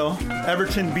that,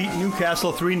 Everton beat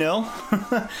Newcastle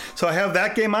 3-0. So I have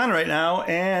that game on right now,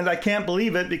 and I can't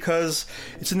believe it because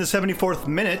it's in the 74th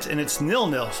minute, and it's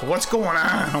 0-0. So what's going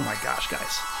on? Oh, my gosh, guys.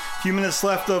 A few minutes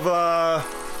left of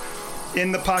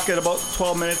In the Pocket, about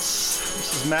 12 minutes.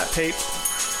 This is Matt Pape.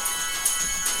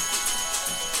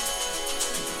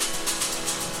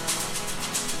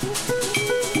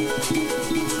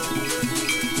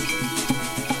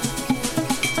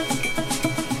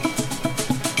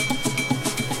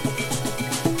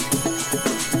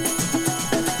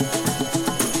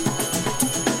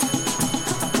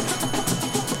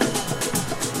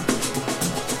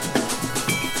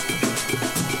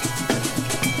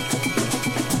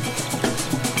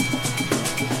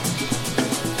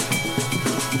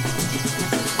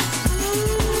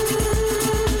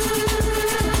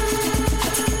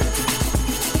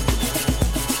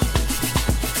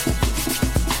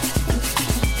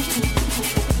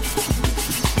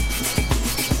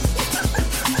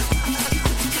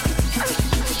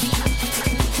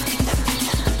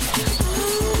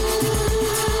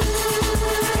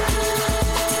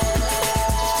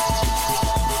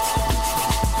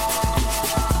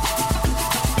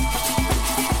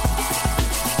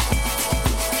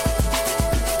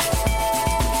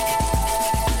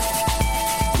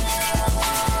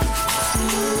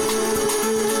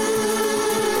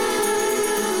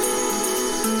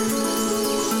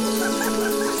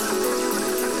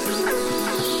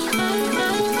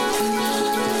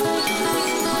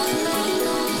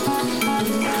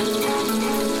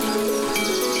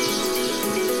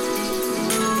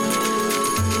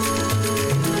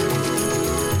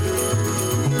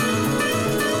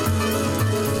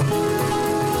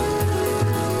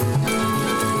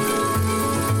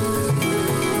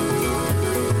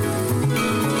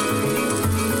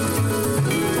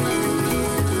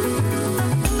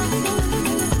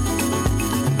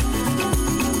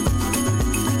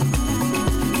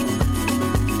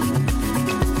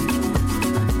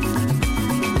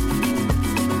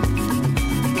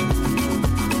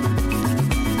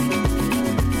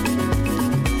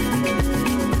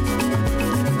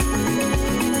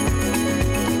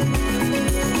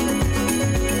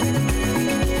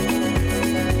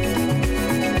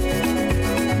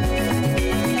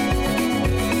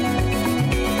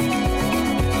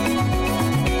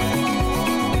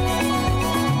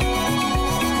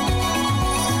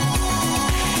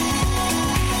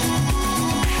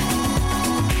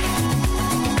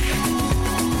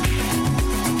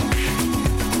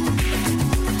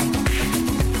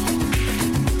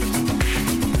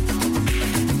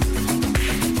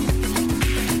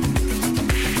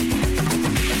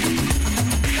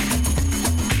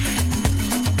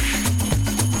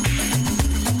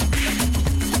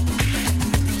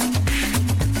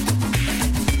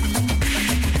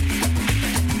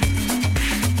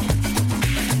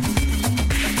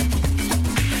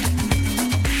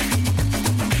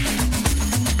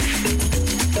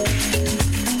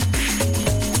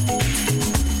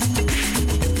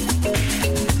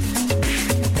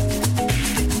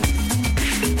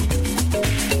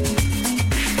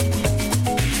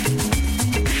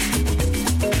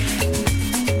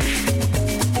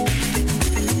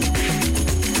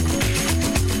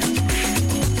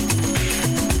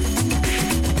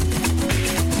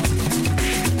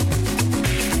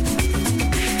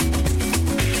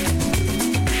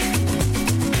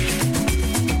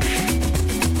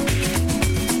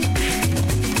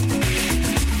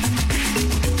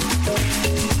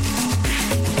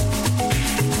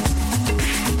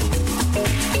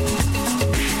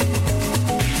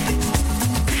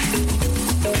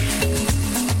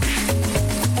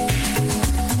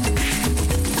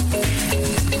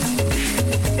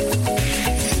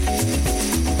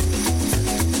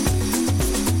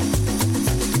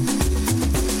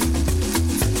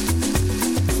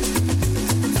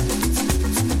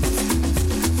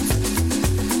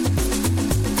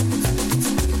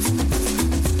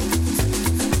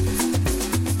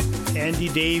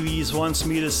 Davies wants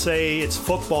me to say it's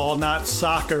football, not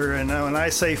soccer. And when I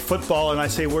say football and I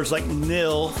say words like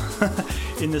nil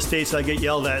in the States, I get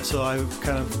yelled at. So I've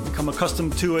kind of become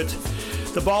accustomed to it.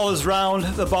 The ball is round.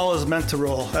 The ball is meant to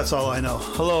roll. That's all I know.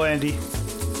 Hello, Andy.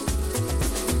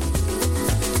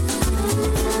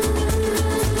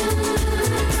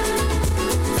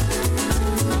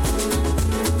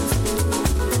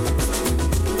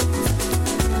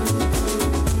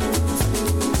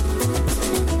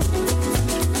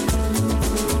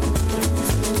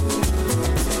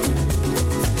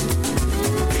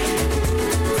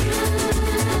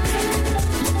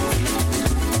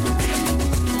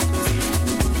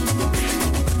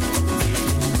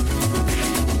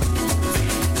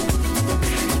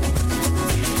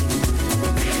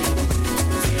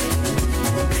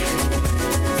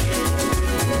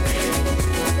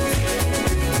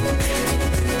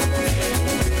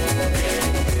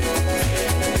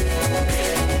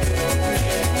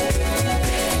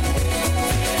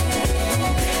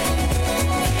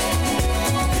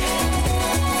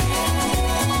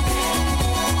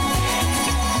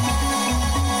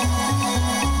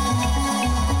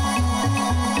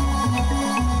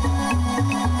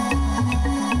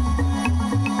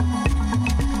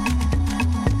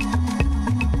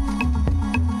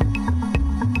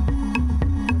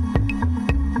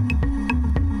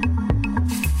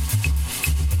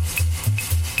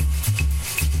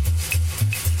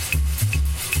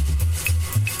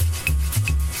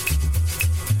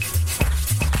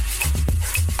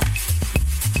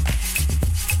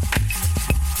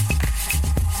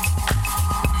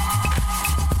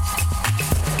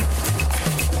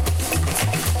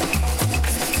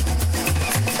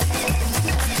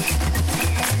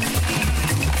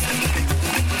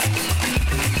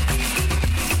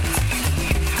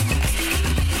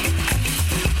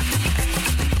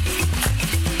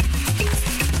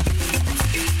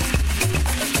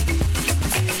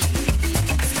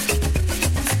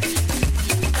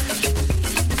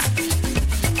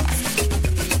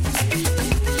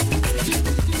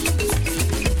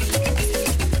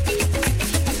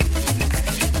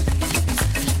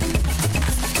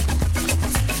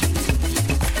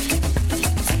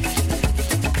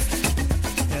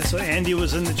 Andy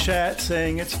was in the chat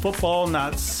saying it's football,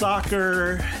 not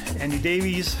soccer. Andy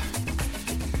Davies.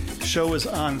 Show is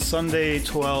on Sunday,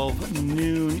 12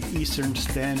 noon Eastern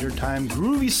Standard Time.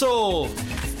 Groovy Soul.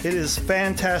 It is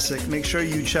fantastic. Make sure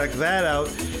you check that out.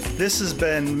 This has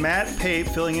been Matt Pape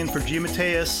filling in for G.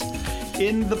 Mateus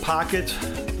in the pocket,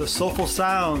 the soulful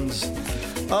sounds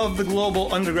of the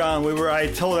global underground, where I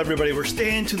told everybody we're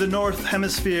staying to the North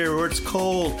Hemisphere where it's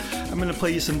cold. I'm going to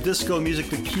play you some disco music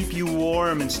to keep you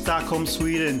warm in Stockholm,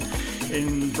 Sweden,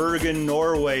 in Bergen,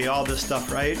 Norway, all this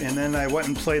stuff, right? And then I went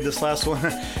and played this last one.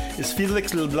 It's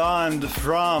Felix Leblond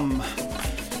from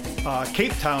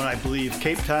Cape Town, I believe.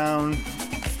 Cape Town,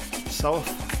 South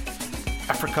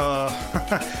Africa.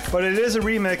 But it is a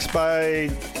remix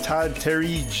by Todd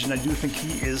Terige, and I do think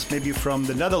he is maybe from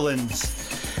the Netherlands.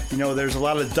 You know, there's a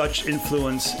lot of Dutch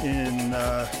influence in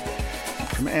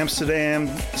from Amsterdam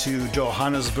to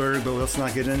Johannesburg, but let's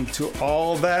not get into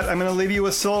all that. I'm going to leave you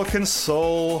with Silicon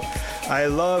Soul. I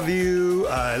love you,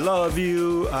 I love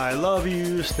you, I love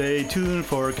you. Stay tuned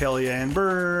for Kellyanne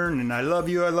Byrne, and I love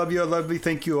you, I love you, I love you.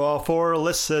 Thank you all for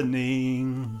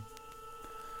listening.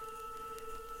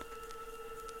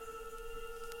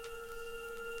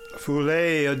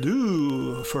 Foulée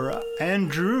adieu for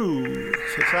Andrew.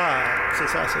 C'est ça, c'est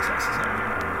ça, c'est ça, c'est ça.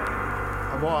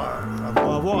 Au revoir,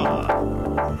 au revoir, au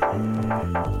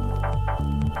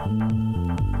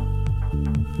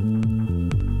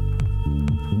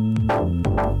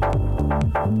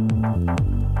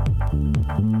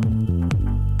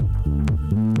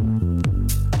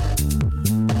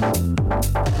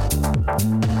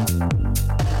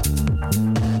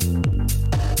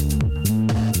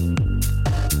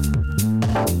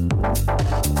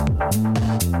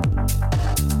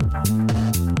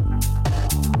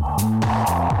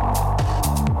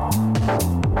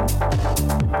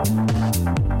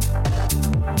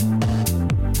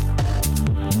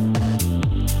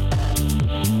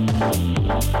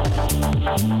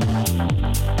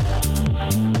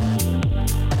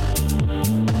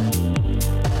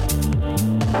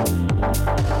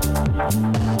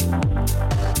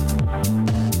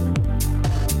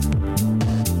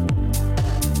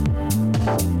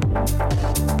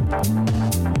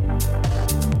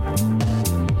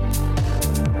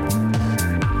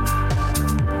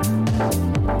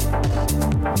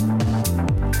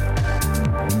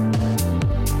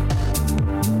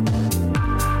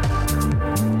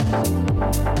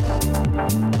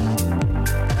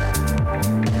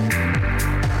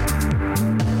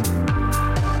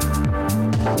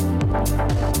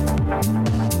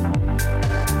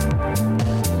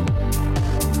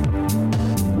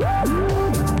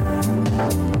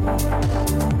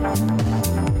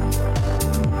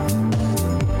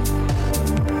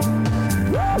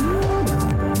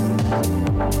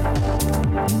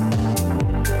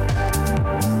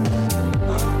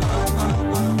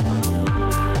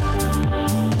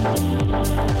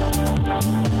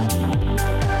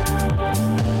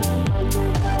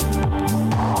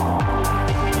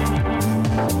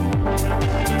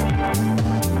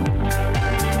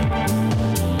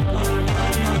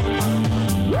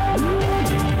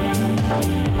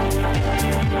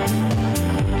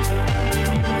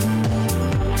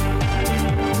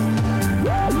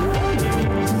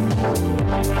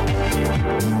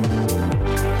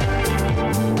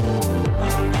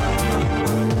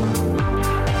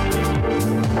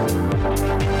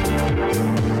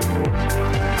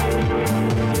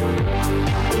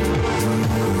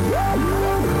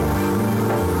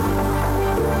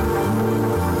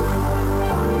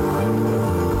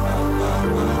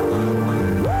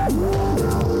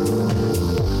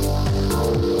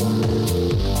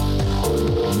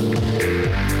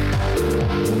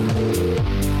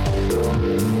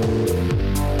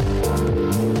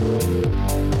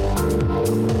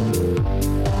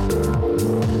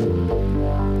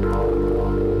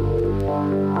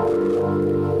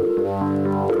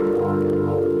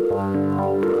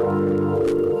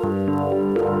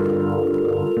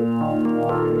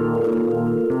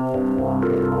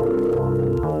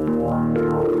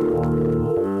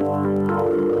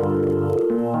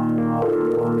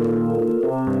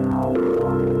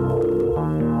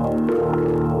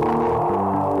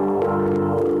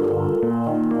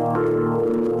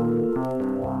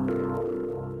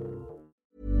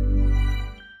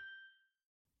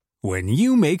When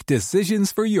you make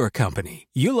decisions for your company,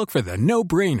 you look for the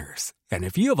no-brainers. And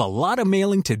if you have a lot of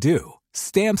mailing to do,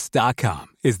 Stamps.com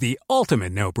is the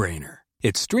ultimate no-brainer.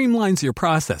 It streamlines your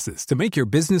processes to make your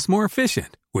business more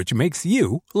efficient, which makes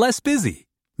you less busy.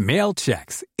 Mail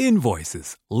checks,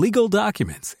 invoices, legal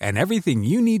documents, and everything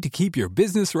you need to keep your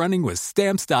business running with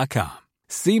Stamps.com.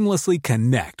 Seamlessly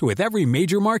connect with every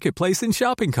major marketplace and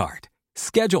shopping cart.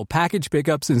 Schedule package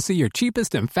pickups and see your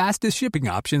cheapest and fastest shipping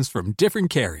options from different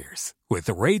carriers, with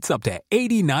rates up to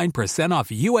 89% off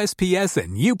USPS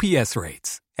and UPS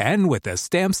rates. And with the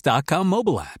Stamps.com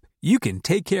mobile app, you can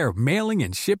take care of mailing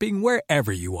and shipping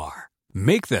wherever you are.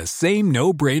 Make the same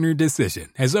no-brainer decision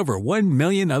as over 1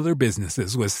 million other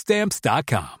businesses with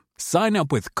Stamps.com. Sign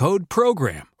up with code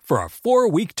PROGRAM for a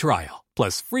 4-week trial,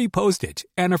 plus free postage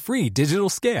and a free digital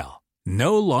scale.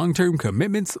 No long-term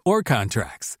commitments or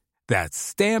contracts. That's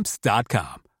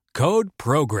Stamps.com. Code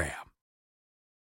PROGRAM.